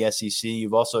Tennessee out of the SEC.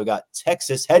 You've also got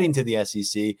Texas heading to the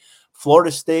SEC,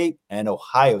 Florida State, and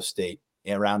Ohio State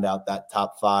and round out that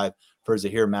top 5 for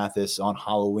Zahir Mathis on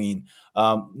Halloween.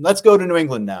 Let's go to New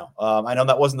England now. I know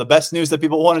that wasn't the best news that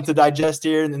people wanted to digest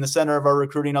here in the center of our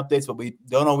recruiting updates, but we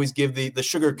don't always give the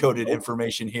sugar-coated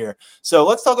information here. So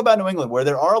let's talk about New England, where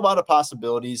there are a lot of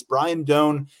possibilities. Brian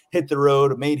Doan hit the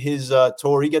road, made his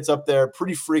tour. He gets up there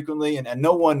pretty frequently, and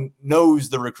no one knows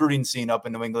the recruiting scene up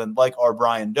in New England like our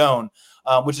Brian Doan.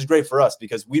 Which is great for us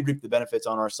because we reap the benefits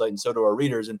on our site and so do our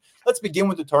readers. And let's begin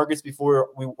with the targets before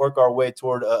we work our way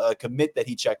toward a commit that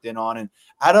he checked in on. And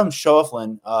Adam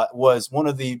Schauflin was one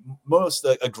of the most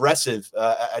aggressive,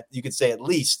 you could say at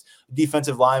least,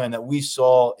 defensive lineman that we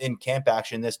saw in camp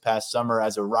action this past summer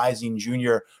as a rising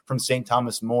junior from St.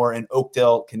 Thomas More in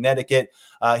Oakdale, Connecticut.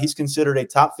 He's considered a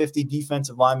top 50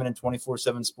 defensive lineman in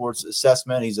 24/7 Sports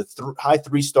assessment. He's a high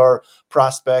 3-star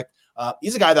prospect.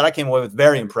 He's a guy that I came away with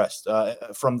very impressed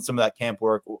from some of that camp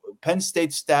work. Penn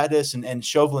State status and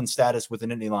Chauvelin's status with the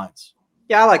Nittany Lions.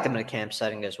 Yeah, I liked him in a camp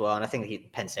setting as well, and I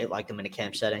think Penn State liked him in a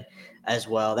camp setting as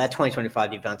well. That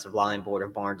 2025 defensive line board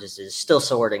of Barnes is still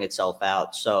sorting itself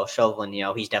out. So Chauvelin,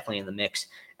 he's definitely in the mix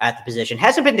at the position.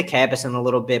 Hasn't been to campus in a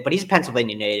little bit, but he's a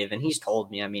Pennsylvania native, and he's told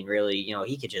me, really,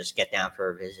 he could just get down for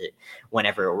a visit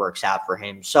whenever it works out for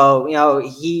him. So,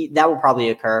 that will probably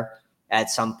occur at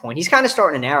some point. He's kind of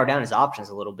starting to narrow down his options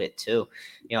a little bit too.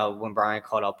 When Brian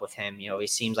caught up with him, it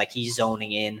seems like he's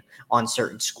zoning in on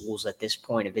certain schools at this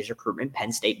point of his recruitment,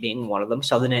 Penn State being one of them.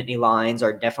 So the Nittany Lions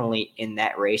are definitely in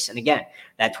that race. And again,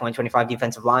 that 2025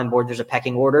 defensive line board, there's a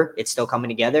pecking order. It's still coming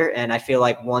together. And I feel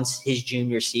like once his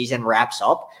junior season wraps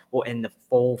up, and the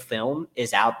full film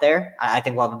is out there, I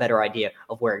think we'll have a better idea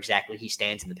of where exactly he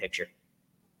stands in the picture.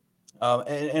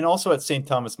 And also at St.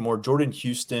 Thomas More, Jordan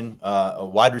Houston, a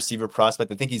wide receiver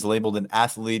prospect. I think he's labeled an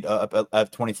athlete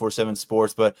at 24/7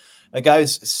 Sports, but a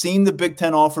guy's seen the Big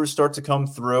Ten offers start to come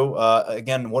through.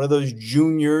 Again, one of those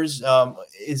juniors.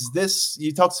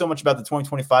 You talked so much about the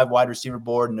 2025 wide receiver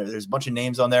board, and there's a bunch of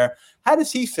names on there. How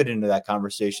does he fit into that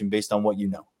conversation based on what you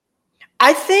know?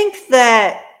 I think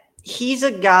that he's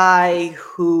a guy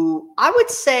who I would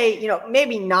say,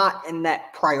 maybe not in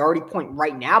that priority point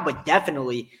right now, but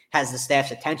definitely has the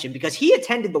staff's attention because he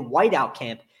attended the whiteout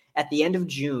camp at the end of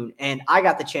June. And I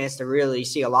got the chance to really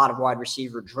see a lot of wide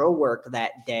receiver drill work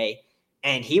that day.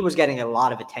 And he was getting a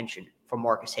lot of attention from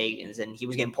Marcus Hagans, and he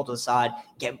was getting pulled to the side,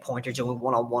 getting pointers, doing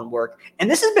one-on-one work. And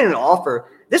this has been an offer.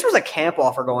 This was a camp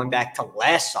offer going back to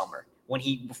last summer,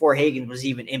 before Hagan was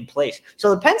even in place.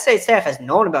 So the Penn State staff has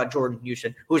known about Jordan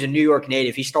Houston, who's a New York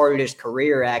native. He started his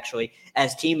career actually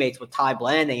as teammates with Ty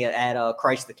Blanding at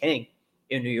Christ the King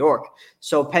in New York.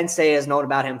 So Penn State has known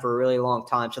about him for a really long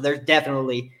time. So there's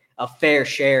definitely a fair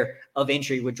share of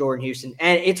intrigue with Jordan Houston.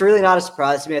 And it's really not a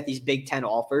surprise to me that these Big Ten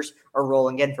offers are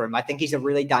rolling in for him. I think he's a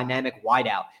really dynamic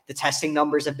wideout. The testing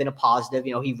numbers have been a positive.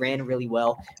 He ran really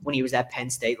well when he was at Penn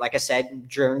State. Like I said,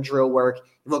 during drill work,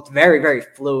 he looked very, very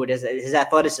fluid. His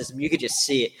athleticism, you could just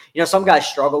see it. Some guys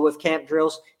struggle with camp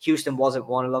drills. Houston wasn't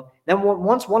one of them. Then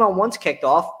once one-on-ones kicked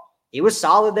off, he was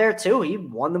solid there too. He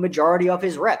won the majority of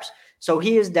his reps. So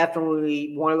he is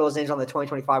definitely one of those names on the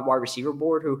 2025 wide receiver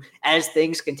board who, as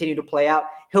things continue to play out,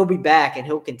 he'll be back and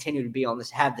he'll continue to be on this,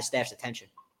 have the staff's attention.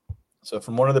 So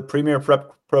from one of the premier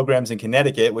prep programs in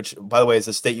Connecticut, which, by the way, is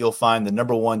the state you'll find the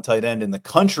number 1 tight end in the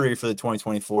country for the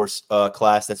 2024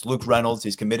 class. That's Luke Reynolds.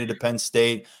 He's committed to Penn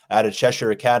State at a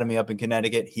Cheshire Academy up in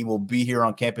Connecticut. He will be here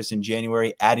on campus in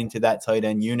January, adding to that tight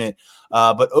end unit.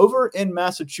 But over in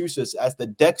Massachusetts at the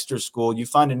Dexter School, you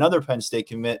find another Penn State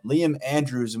commit, Liam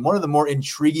Andrews, and one of the more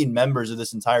intriguing members of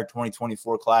this entire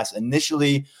 2024 class.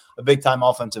 Initially, a big-time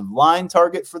offensive line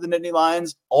target for the Nittany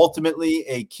Lions, ultimately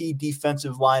a key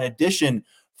defensive line addition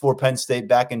for Penn State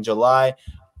back in July.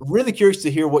 Really curious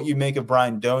to hear what you make of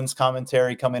Brian Doan's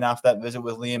commentary coming off that visit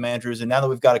with Liam Andrews. And now that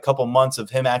we've got a couple months of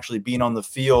him actually being on the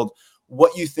field,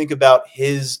 what you think about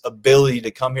his ability to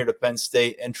come here to Penn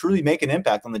State and truly make an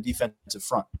impact on the defensive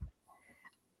front.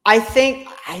 I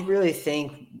really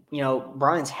think,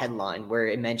 Brian's headline where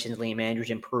it mentions Liam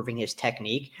Andrews improving his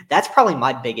technique, that's probably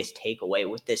my biggest takeaway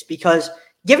with this, because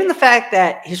given the fact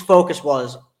that his focus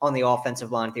was on the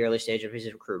offensive line at the early stage of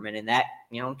his recruitment, and that,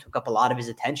 took up a lot of his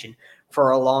attention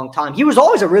for a long time. He was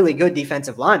always a really good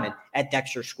defensive lineman at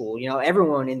Dexter School.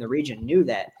 Everyone in the region knew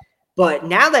that. But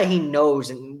now that he knows,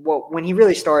 and when he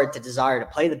really started to desire to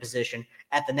play the position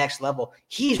at the next level,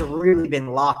 he's really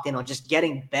been locked in on just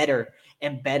getting better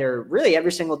and better really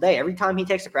every single day. Every time he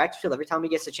takes the practice field, every time he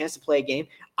gets a chance to play a game,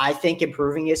 I think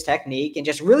improving his technique and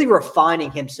just really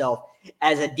refining himself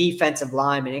as a defensive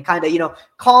lineman and kind of,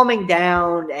 calming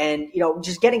down and,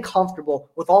 just getting comfortable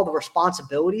with all the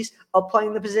responsibilities of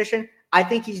playing the position. I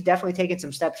think he's definitely taken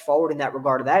some steps forward in that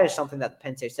regard. That is something that the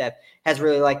Penn State staff has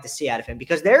really liked to see out of him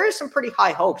because there is some pretty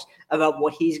high hopes about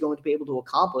what he's going to be able to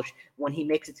accomplish when he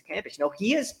makes it to campus.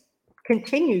 He has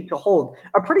continued to hold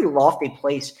a pretty lofty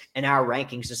place in our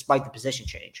rankings despite the position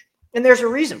change. And there's a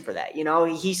reason for that.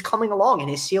 He's coming along and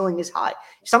his ceiling is high.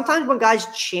 Sometimes when guys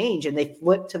change and they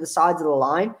flip to the sides of the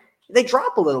line, they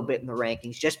drop a little bit in the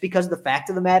rankings just because the fact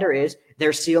of the matter is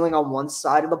their ceiling on one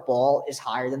side of the ball is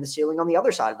higher than the ceiling on the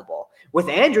other side of the ball. With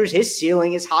Andrews, his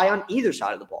ceiling is high on either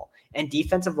side of the ball, and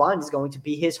defensive line is going to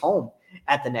be his home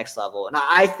at the next level. And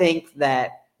I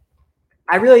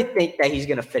really think that he's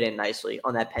going to fit in nicely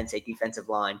on that Penn State defensive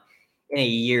line in a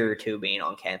year or two being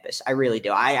on campus. I really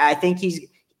do. I think he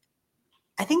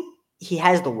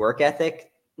has the work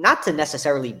ethic, not to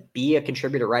necessarily be a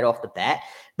contributor right off the bat,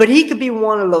 but he could be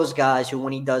one of those guys who,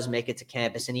 when he does make it to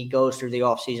campus and he goes through the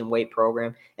offseason weight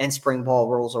program and spring ball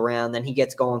rolls around, then he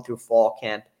gets going through fall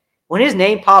camp. When his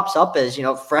name pops up as,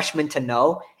 freshman to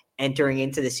know entering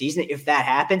into the season, if that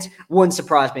happens, wouldn't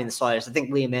surprise me in the slightest. I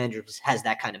think Liam Andrews has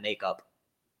that kind of makeup.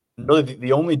 Really,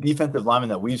 the only defensive linemen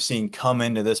that we've seen come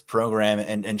into this program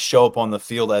and show up on the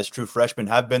field as true freshmen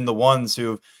have been the ones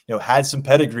who had some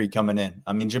pedigree coming in.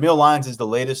 I mean, Jameel Lyons is the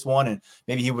latest one, and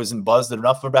maybe he wasn't buzzed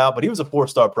enough about, but he was a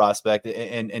 4-star prospect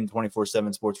in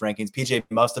 24/7 Sports rankings. PJ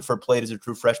Mustipher played as a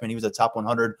true freshman. He was a top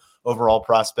 100 overall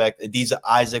prospect. Adiza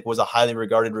Isaac was a highly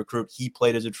regarded recruit. He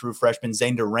played as a true freshman.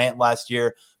 Zane Durant last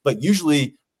year, but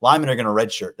usually linemen are going to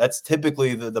redshirt. That's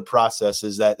typically the process,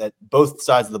 is that both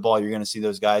sides of the ball, you're going to see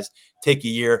those guys take a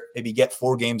year, maybe get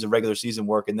 4 games of regular season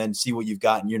work, and then see what you've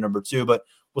got in year number 2. But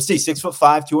we'll see.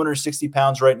 6'5", 260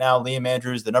 pounds right now. Liam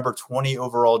Andrews, the number 20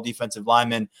 overall defensive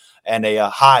lineman, and a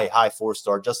high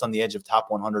 4-star, just on the edge of top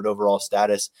 100 overall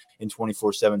status in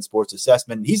 24/7 Sports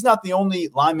assessment. He's not the only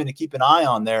lineman to keep an eye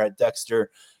on there at Dexter.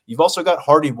 You've also got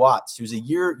Hardy Watts, who's a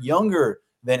year younger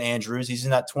than Andrews. He's in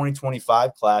that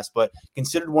 2025 class, but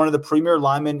considered one of the premier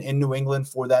linemen in New England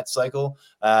for that cycle.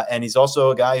 And he's also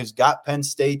a guy who's got Penn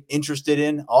State interested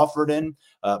in, offered in,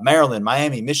 Maryland,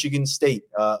 Miami, Michigan State,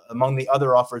 among the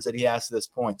other offers that he has to this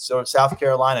point. So South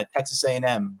Carolina, Texas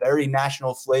A&M, very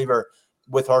national flavor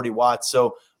with Hardy Watts.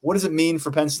 So what does it mean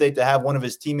for Penn State to have one of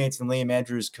his teammates in Liam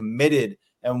Andrews committed?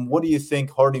 And what do you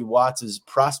think Hardy Watts'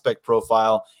 prospect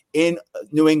profile in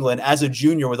New England as a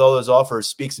junior with all those offers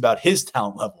speaks about his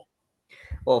talent level?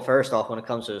 Well, first off, when it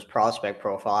comes to his prospect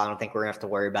profile, I don't think we're going to have to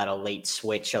worry about a late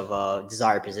switch of a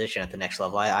desired position at the next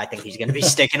level. I think he's going to be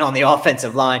sticking on the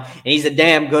offensive line, and he's a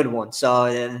damn good one.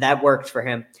 So that works for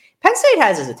him. Penn State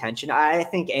has his attention. I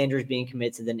think Andrews being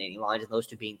committed to the Nittany Lions and those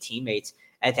two being teammates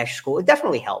at Texas school, it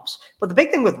definitely helps. But the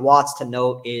big thing with Watts to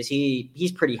note is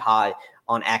he's pretty high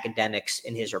on academics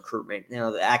in his recruitment.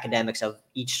 The academics of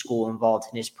each school involved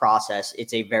in his process,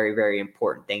 it's a very, very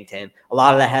important thing to him. A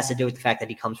lot of that has to do with the fact that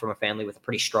he comes from a family with a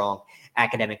pretty strong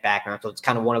academic background. So it's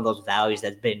kind of one of those values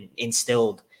that's been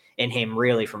instilled in him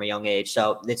really from a young age.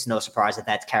 So it's no surprise that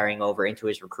that's carrying over into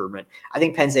his recruitment. I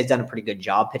think Penn State's done a pretty good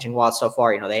job pitching Watts so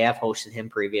far. They have hosted him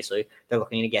previously. They're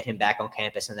looking to get him back on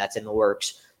campus, and that's in the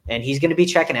works. And he's going to be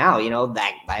checking out,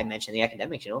 that I mentioned the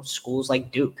academics, schools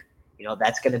like Duke.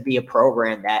 That's going to be a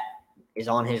program that is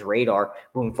on his radar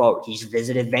moving forward. He's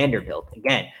visited Vanderbilt.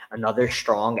 Again, another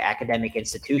strong academic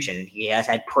institution. He has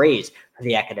had praise for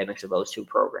the academics of those two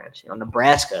programs.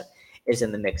 Nebraska is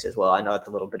in the mix as well. I know it's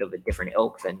a little bit of a different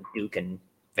ilk than Duke and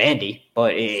Vandy,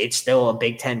 but it's still a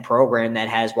Big Ten program that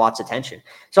has Watts' attention.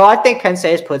 So I think Penn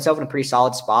State has put itself in a pretty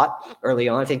solid spot early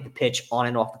on. I think the pitch on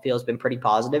and off the field has been pretty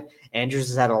positive. Andrews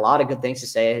has had a lot of good things to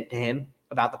say to him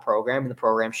about the program and the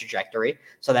program's trajectory.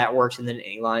 So that works in the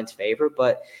Nittany Lions' favor.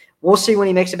 But we'll see when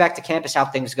he makes it back to campus how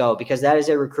things go, because that is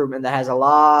a recruitment that has a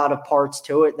lot of parts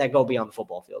to it that go beyond the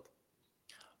football field.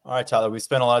 All right, Tyler, we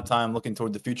spent a lot of time looking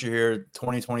toward the future here,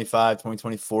 2025,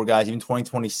 2024 guys, even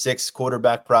 2026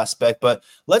 quarterback prospect. But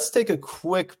let's take a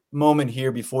quick moment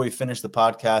here before we finish the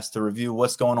podcast to review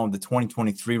what's going on with the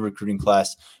 2023 recruiting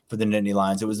class for the Nittany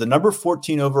Lions. It was the number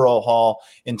 14 overall haul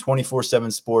in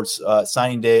 24/7 Sports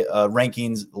signing day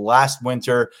rankings last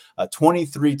winter.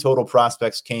 23 total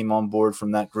prospects came on board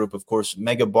from that group. Of course,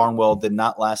 Mega Barnwell did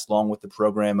not last long with the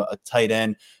program, a tight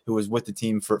end who was with the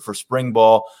team for spring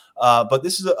ball. But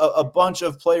this is a bunch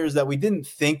of players that we didn't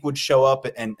think would show up,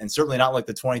 and certainly not like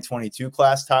the 2022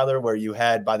 class, Tyler, where you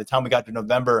had, by the time we got to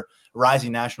November,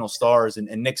 rising national stars and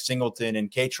Nick Singleton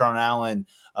and Katron Allen,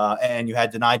 and you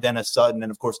had Denai Dennis Sutton,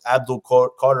 and of course Abdul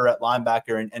Carter at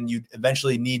linebacker, and you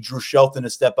eventually need Drew Shelton to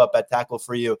step up at tackle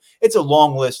for you. It's a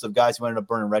long list of guys who ended up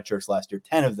burning red shirts last year,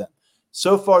 10 of them.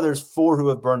 So far, there's 4 who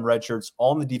have burned red shirts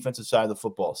on the defensive side of the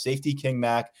football. Safety King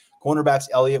Mack, cornerbacks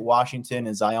Elliott Washington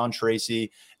and Zion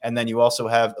Tracy, and then you also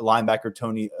have linebacker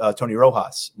Tony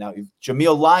Rojas. Now,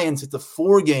 Nittany Lions hit the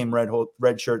 4-game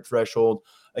red shirt threshold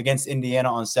against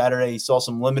Indiana on Saturday. He saw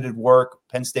some limited work.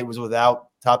 Penn State was without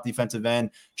top defensive end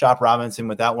Chop Robinson,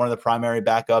 without one of the primary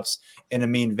backups in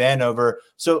Amin Vanover.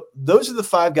 So those are the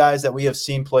 5 guys that we have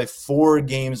seen play 4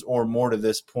 games or more to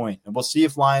this point. And we'll see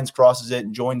if Lions crosses it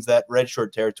and joins that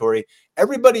redshirt territory.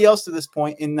 Everybody else to this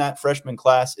point in that freshman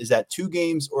class is at 2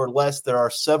 games or less. There are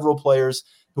several players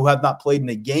who have not played in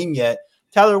a game yet.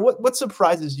 Tyler, what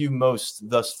surprises you most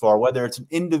thus far, whether it's an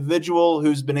individual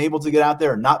who's been able to get out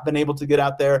there or not been able to get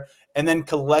out there, and then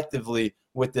collectively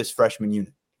with this freshman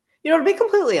unit? To be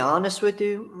completely honest with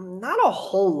you, not a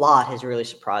whole lot has really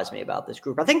surprised me about this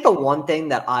group. I think the one thing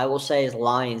that I will say is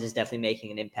Lions is definitely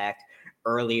making an impact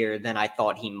earlier than I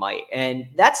thought he might. And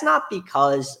that's not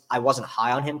because I wasn't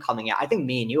high on him coming out. I think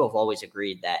me and you have always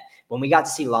agreed that when we got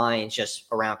to see Lions just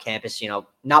around campus,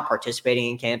 not participating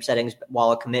in camp settings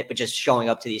while a commit, but just showing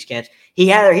up to these camps,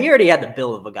 he already had the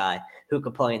build of a guy who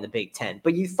could play in the Big Ten.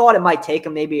 But you thought it might take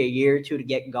him maybe a year or 2 to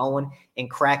get going and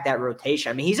crack that rotation.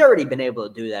 I mean, he's already been able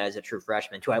to do that as a true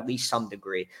freshman to at least some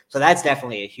degree. So that's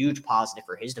definitely a huge positive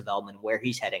for his development, where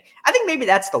he's heading. I think maybe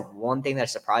that's the one thing that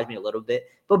surprised me a little bit.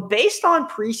 But based on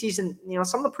preseason,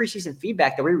 some of the preseason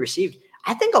feedback that we received,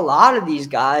 I think a lot of these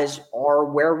guys are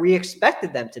where we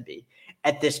expected them to be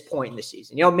at this point in the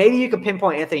season. Maybe you could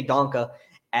pinpoint Anthony Donka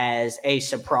as a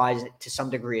surprise to some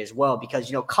degree as well,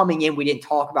 because, coming in, we didn't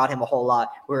talk about him a whole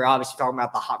lot. We were obviously talking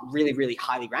about the really, really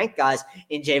highly ranked guys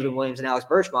in Javen Williams and Alex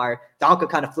Birchmeyer. Donka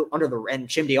kind of flew under and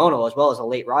Chimdi Ono as well as a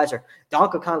late riser.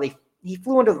 Donka he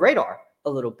flew under the radar a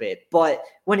little bit. But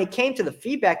when it came to the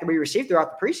feedback that we received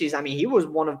throughout the preseason, I mean, he was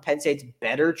one of Penn State's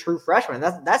better true freshmen.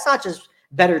 That's not just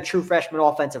better true freshman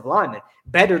offensive lineman,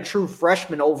 better true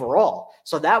freshman overall.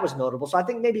 So that was notable. So I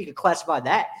think maybe you could classify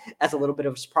that as a little bit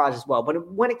of a surprise as well.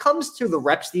 But when it comes to the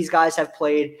reps these guys have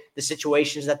played, the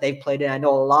situations that they've played in, I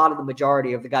know a lot of the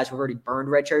majority of the guys who have already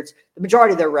burned red shirts, the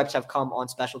majority of their reps have come on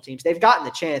special teams. They've gotten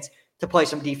the chance to play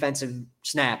some defensive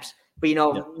snaps, but,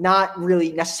 not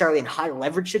really necessarily in high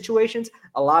leverage situations.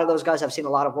 A lot of those guys have seen a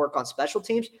lot of work on special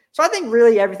teams. So I think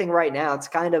really everything right now, it's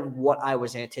kind of what I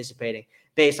was anticipating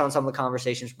based on some of the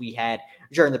conversations we had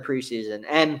during the preseason.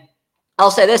 And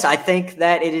I'll say this, I think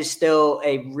that it is still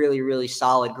a really, really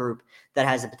solid group that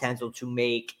has the potential to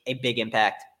make a big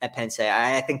impact at Penn State.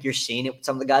 I think you're seeing it with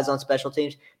some of the guys on special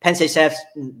teams. Penn State staff,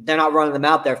 they're not running them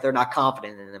out there if they're not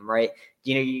confident in them, right?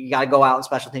 You got to go out on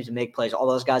special teams and make plays. All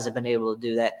those guys have been able to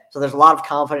do that. So there's a lot of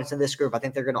confidence in this group. I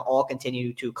think they're going to all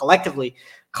continue to collectively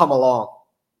come along.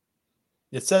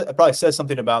 It probably says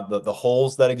something about the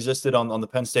holes that existed on the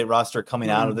Penn State roster coming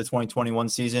out of the 2021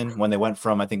 season, when they went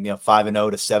from, I think,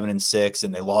 5-0 to 7-6,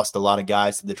 and they lost a lot of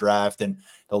guys to the draft, and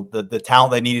the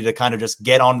talent they needed to kind of just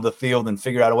get onto the field and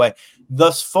figure out a way.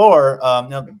 Thus far,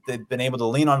 they've been able to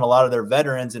lean on a lot of their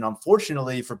veterans, and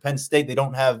unfortunately for Penn State, they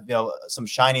don't have some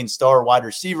shining star wide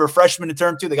receiver freshman to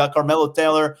turn to. They got Carmelo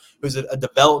Taylor, who's a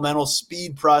developmental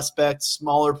speed prospect,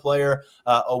 smaller player,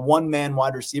 a one-man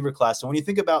wide receiver class. So when you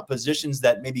think about positions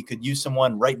that maybe could use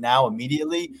someone right now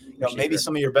immediately, maybe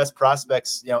some of your best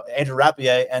prospects, Andrew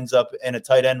Rapier ends up in a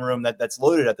tight end room that's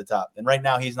loaded at the top, and right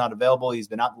now he's not available. He's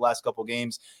been out the last couple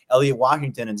games. Elliott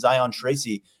Washington and Zion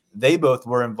Tracy, they both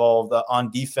were involved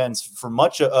on defense for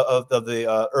much of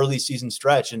the early season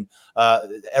stretch. And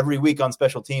every week on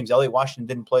special teams, Elliott Washington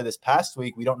didn't play this past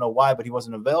week. We don't know why, but he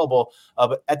wasn't available.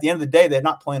 But at the end of the day, they're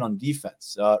not playing on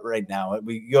defense right now.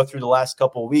 We go through the last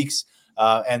couple of weeks,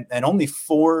 and only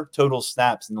 4 total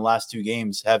snaps in the last 2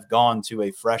 games have gone to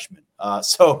a freshman.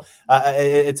 So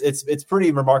it's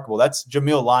pretty remarkable. That's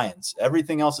Nittany Lions.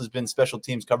 Everything else has been special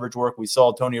teams coverage work. We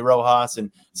saw Tony Rojas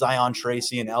and Zion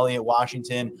Tracy and Elliott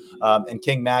Washington and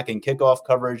King Mack in kickoff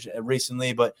coverage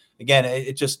recently. But again,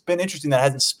 it's just been interesting that it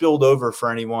hasn't spilled over for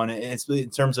anyone. It's really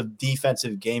in terms of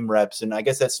defensive game reps. And I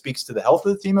guess that speaks to the health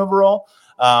of the team overall.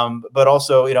 But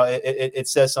also, it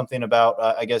says something about,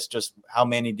 I guess, just how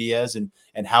Manny Diaz and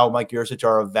how Mike Yurcich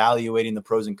are evaluating the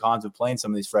pros and cons of playing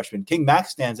some of these freshmen. King Mack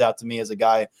stands out to me as a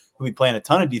guy who would be playing a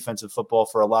ton of defensive football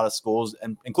for a lot of schools,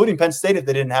 and including Penn State if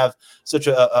they didn't have such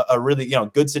a really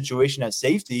good situation at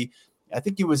safety. I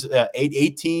think he was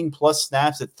 18 plus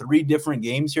snaps at 3 different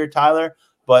games here, Tyler,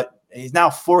 but he's now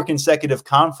 4 consecutive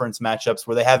conference matchups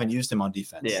where they haven't used him on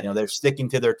defense. Yeah. They're sticking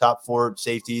to their top 4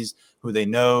 safeties who they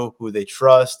know, who they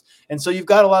trust. And so you've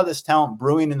got a lot of this talent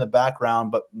brewing in the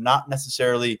background, but not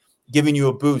necessarily giving you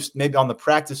a boost, maybe on the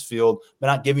practice field, but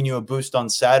not giving you a boost on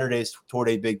Saturdays toward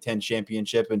a Big Ten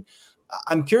championship. And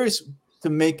I'm curious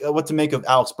what to make of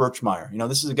Alex Birchmeier.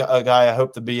 This is a guy I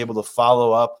hope to be able to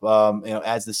follow up,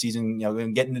 as the season,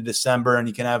 get into December, and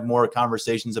you can have more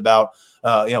conversations about,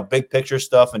 big picture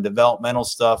stuff and developmental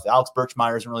stuff. Alex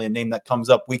Birchmeier isn't really a name that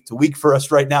comes up week to week for us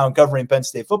right now in covering Penn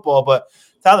State football, but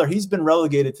Tyler, he's been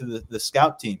relegated to the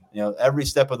scout team, every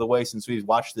step of the way since we've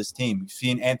watched this team. We've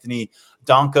seen Anthony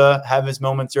Donka have his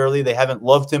moments early. They haven't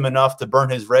loved him enough to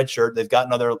burn his red shirt. They've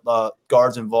gotten other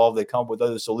guards involved. They come up with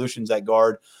other solutions at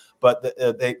guard. But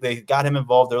they got him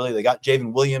involved early. They got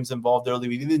Javen Williams involved early.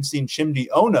 We've even seen Chimdi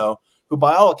Ono, who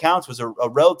by all accounts was a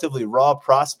relatively raw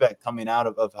prospect coming out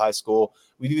of high school.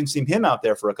 We've even seen him out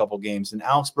there for a couple games. And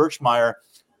Alex Birchmeier,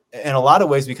 in a lot of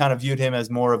ways, we kind of viewed him as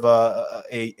more of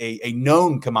a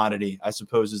known commodity, I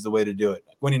suppose, is the way to do it.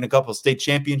 Winning a couple of state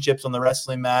championships on the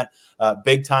wrestling mat,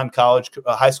 big-time college,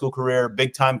 high school career,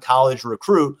 big-time college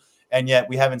recruit. And yet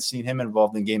we haven't seen him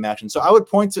involved in game action. So I would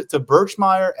point to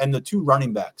Birchmeier and the 2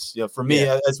 running backs. For me,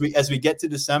 as we get to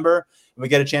December and we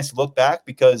get a chance to look back,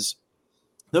 because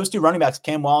those 2 running backs,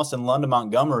 Cam Wallace and London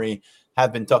Montgomery,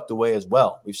 have been tucked away as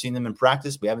well. We've seen them in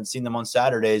practice. We haven't seen them on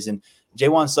Saturdays. And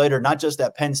Jaywan Sider, not just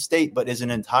at Penn State, but is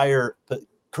an entire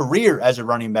career as a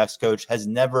running backs coach, has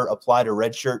never applied a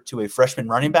red shirt to a freshman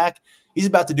running back. He's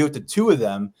about to do it to 2 of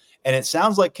them. And it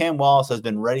sounds like Cam Wallace has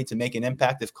been ready to make an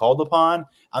impact if called upon.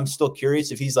 I'm still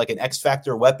curious if he's like an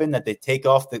X-factor weapon that they take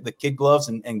off the kid gloves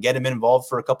and get him involved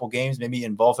for a couple games, maybe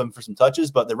involve him for some touches,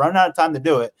 but they're running out of time to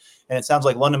do it. And it sounds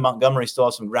like London Montgomery still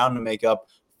has some ground to make up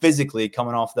physically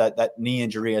coming off that knee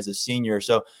injury as a senior.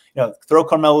 So, throw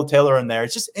Carmelo Taylor in there.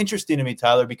 It's just interesting to me,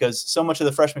 Tyler, because so much of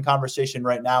the freshman conversation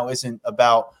right now isn't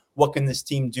about what can this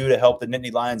team do to help the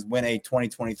Nittany Lions win a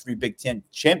 2023 Big Ten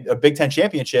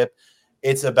championship.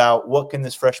 It's about what can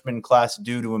this freshman class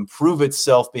do to improve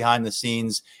itself behind the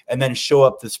scenes and then show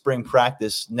up to spring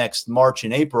practice next March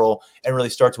and April and really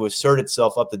start to assert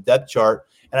itself up the depth chart.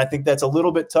 And I think that's a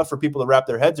little bit tough for people to wrap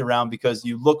their heads around, because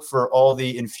you look for all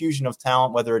the infusion of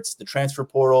talent, whether it's the transfer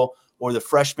portal or the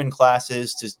freshman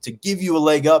classes, to give you a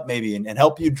leg up maybe and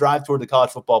help you drive toward the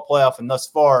college football playoff. And thus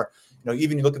far,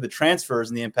 even you look at the transfers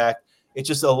and the impact, it's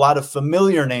just a lot of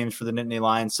familiar names for the Nittany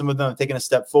Lions. Some of them have taken a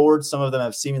step forward. Some of them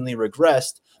have seemingly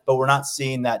regressed, but we're not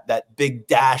seeing that big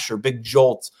dash or big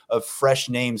jolt of fresh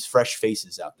names, fresh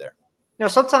faces out there.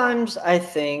 Sometimes I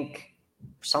think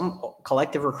some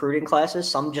collective recruiting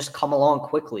classes, some just come along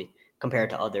quickly compared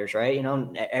to others, right?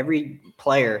 Every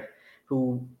player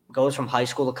who goes from high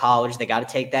school to college, they got to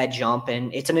take that jump,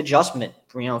 and it's an adjustment,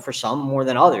 for some more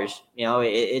than others.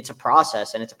 It's a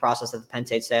process, and it's a process that the Penn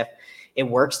State staff, it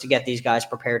works to get these guys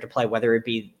prepared to play, whether it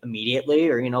be immediately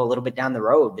or, a little bit down the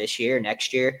road this year,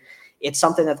 next year. It's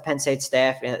something that the Penn State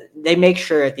staff, they make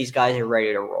sure that these guys are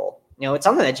ready to roll. It's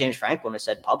something that James Franklin has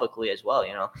said publicly as well.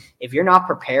 If you're not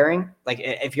preparing, like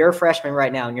if you're a freshman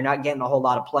right now and you're not getting a whole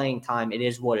lot of playing time, it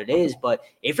is what it is. But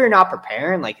if you're not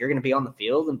preparing, like you're going to be on the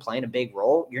field and playing a big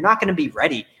role, you're not going to be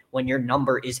ready when your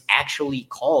number is actually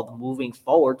called moving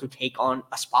forward to take on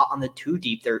a spot on the 2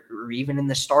 deep there, or even in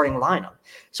the starting lineup.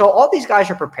 So all these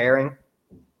guys are preparing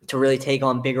to really take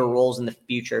on bigger roles in the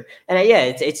future. And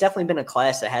it's definitely been a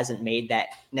class that hasn't made that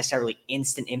necessarily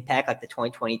instant impact like the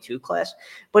 2022 class,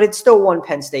 but it's still one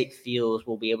Penn State feels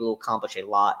will be able to accomplish a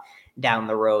lot down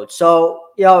the road. So,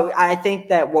 I think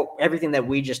that everything that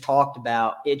we just talked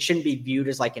about, it shouldn't be viewed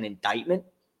as like an indictment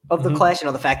of the class,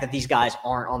 the fact that these guys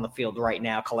aren't on the field right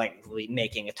now collectively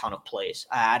making a ton of plays.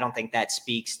 I don't think that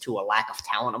speaks to a lack of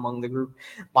talent among the group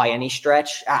by any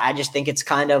stretch. I just think it's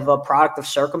kind of a product of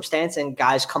circumstance and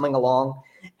guys coming along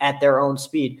at their own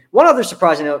speed. One other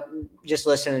surprise, just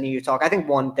listening to you talk, I think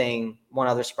one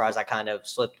other surprise I kind of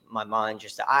slipped my mind,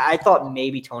 I thought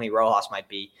maybe Tony Rojas might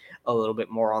be a little bit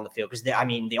more on the field, because the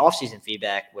offseason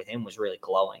feedback with him was really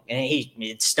glowing, and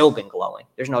it's still been glowing.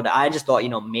 There's no doubt. I just thought,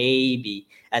 maybe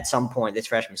at some point this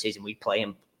freshman season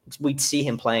we'd see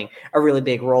him playing a really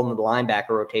big role in the linebacker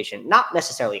rotation, not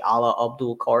necessarily a la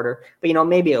Abdul Carter, but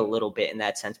maybe a little bit in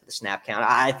that sense with the snap count.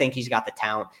 I think he's got the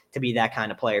talent to be that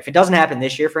kind of player. If it doesn't happen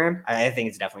this year for him, I think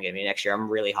it's definitely going to be next year. I'm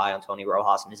really high on Tony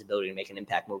Rojas and his ability to make an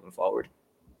impact moving forward.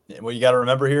 And what you got to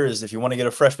remember here is if you want to get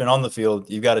a freshman on the field,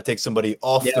 you've got to take somebody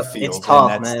off the field. It's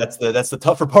tough, man. That's the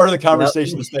tougher part of the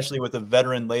conversation, especially with a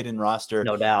veteran-laden roster.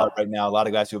 No doubt. Right now, a lot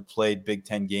of guys who have played Big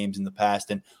Ten games in the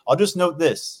past. And I'll just note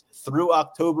this. through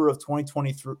October of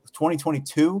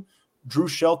 2022, Drew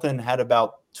Shelton had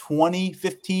about 20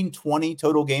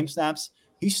 total game snaps.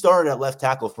 He started at left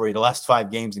tackle for you the last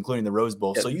 5 games, including the Rose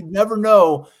Bowl. Yep. So you never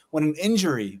know when an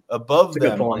injury above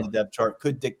them on the depth chart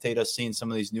could dictate us seeing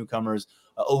some of these newcomers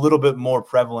a little bit more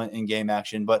prevalent in game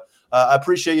action. But I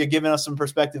appreciate you giving us some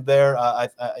perspective there.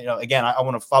 Again, I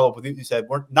want to follow up with you. You said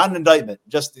we're not an indictment,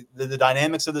 just the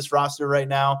dynamics of this roster right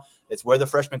now. It's where the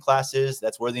freshman class is.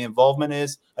 That's where the involvement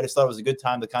is. I just thought it was a good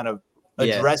time to kind of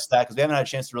address that because we haven't had a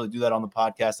chance to really do that on the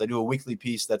podcast. I do a weekly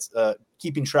piece that's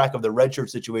keeping track of the redshirt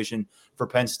situation for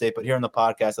Penn State. But here on the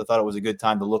podcast, I thought it was a good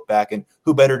time to look back, and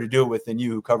who better to do it with than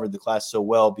you, who covered the class so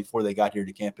well before they got here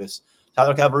to campus.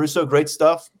 Tyler Calvaruso, great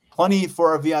stuff. Plenty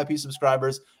for our VIP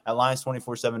subscribers at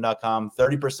Lions247.com.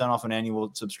 30% off an annual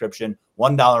subscription,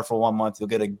 $1 for 1 month. You'll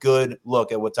get a good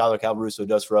look at what Tyler Calvaruso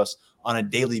does for us on a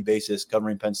daily basis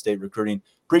covering Penn State recruiting.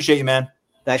 Appreciate you, man.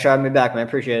 Thanks for having me back, man.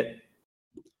 Appreciate it.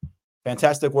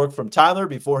 Fantastic work from Tyler.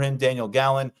 Before him, Daniel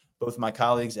Gallen, both my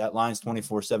colleagues at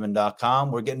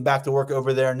Lions247.com. We're getting back to work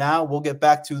over there now. We'll get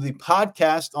back to the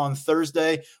podcast on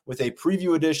Thursday with a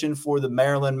preview edition for the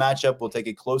Maryland matchup. We'll take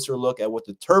a closer look at what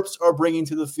the Terps are bringing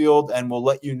to the field, and we'll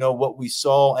let you know what we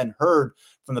saw and heard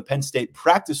from the Penn State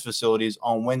practice facilities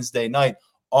on Wednesday night,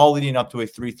 all leading up to a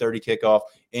 3:30 kickoff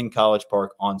in College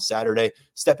Park on Saturday.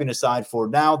 Stepping aside for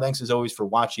now, thanks as always for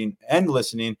watching and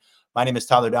listening. My name is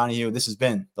Tyler Donahue. This has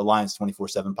been the Lions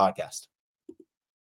 24/7 podcast.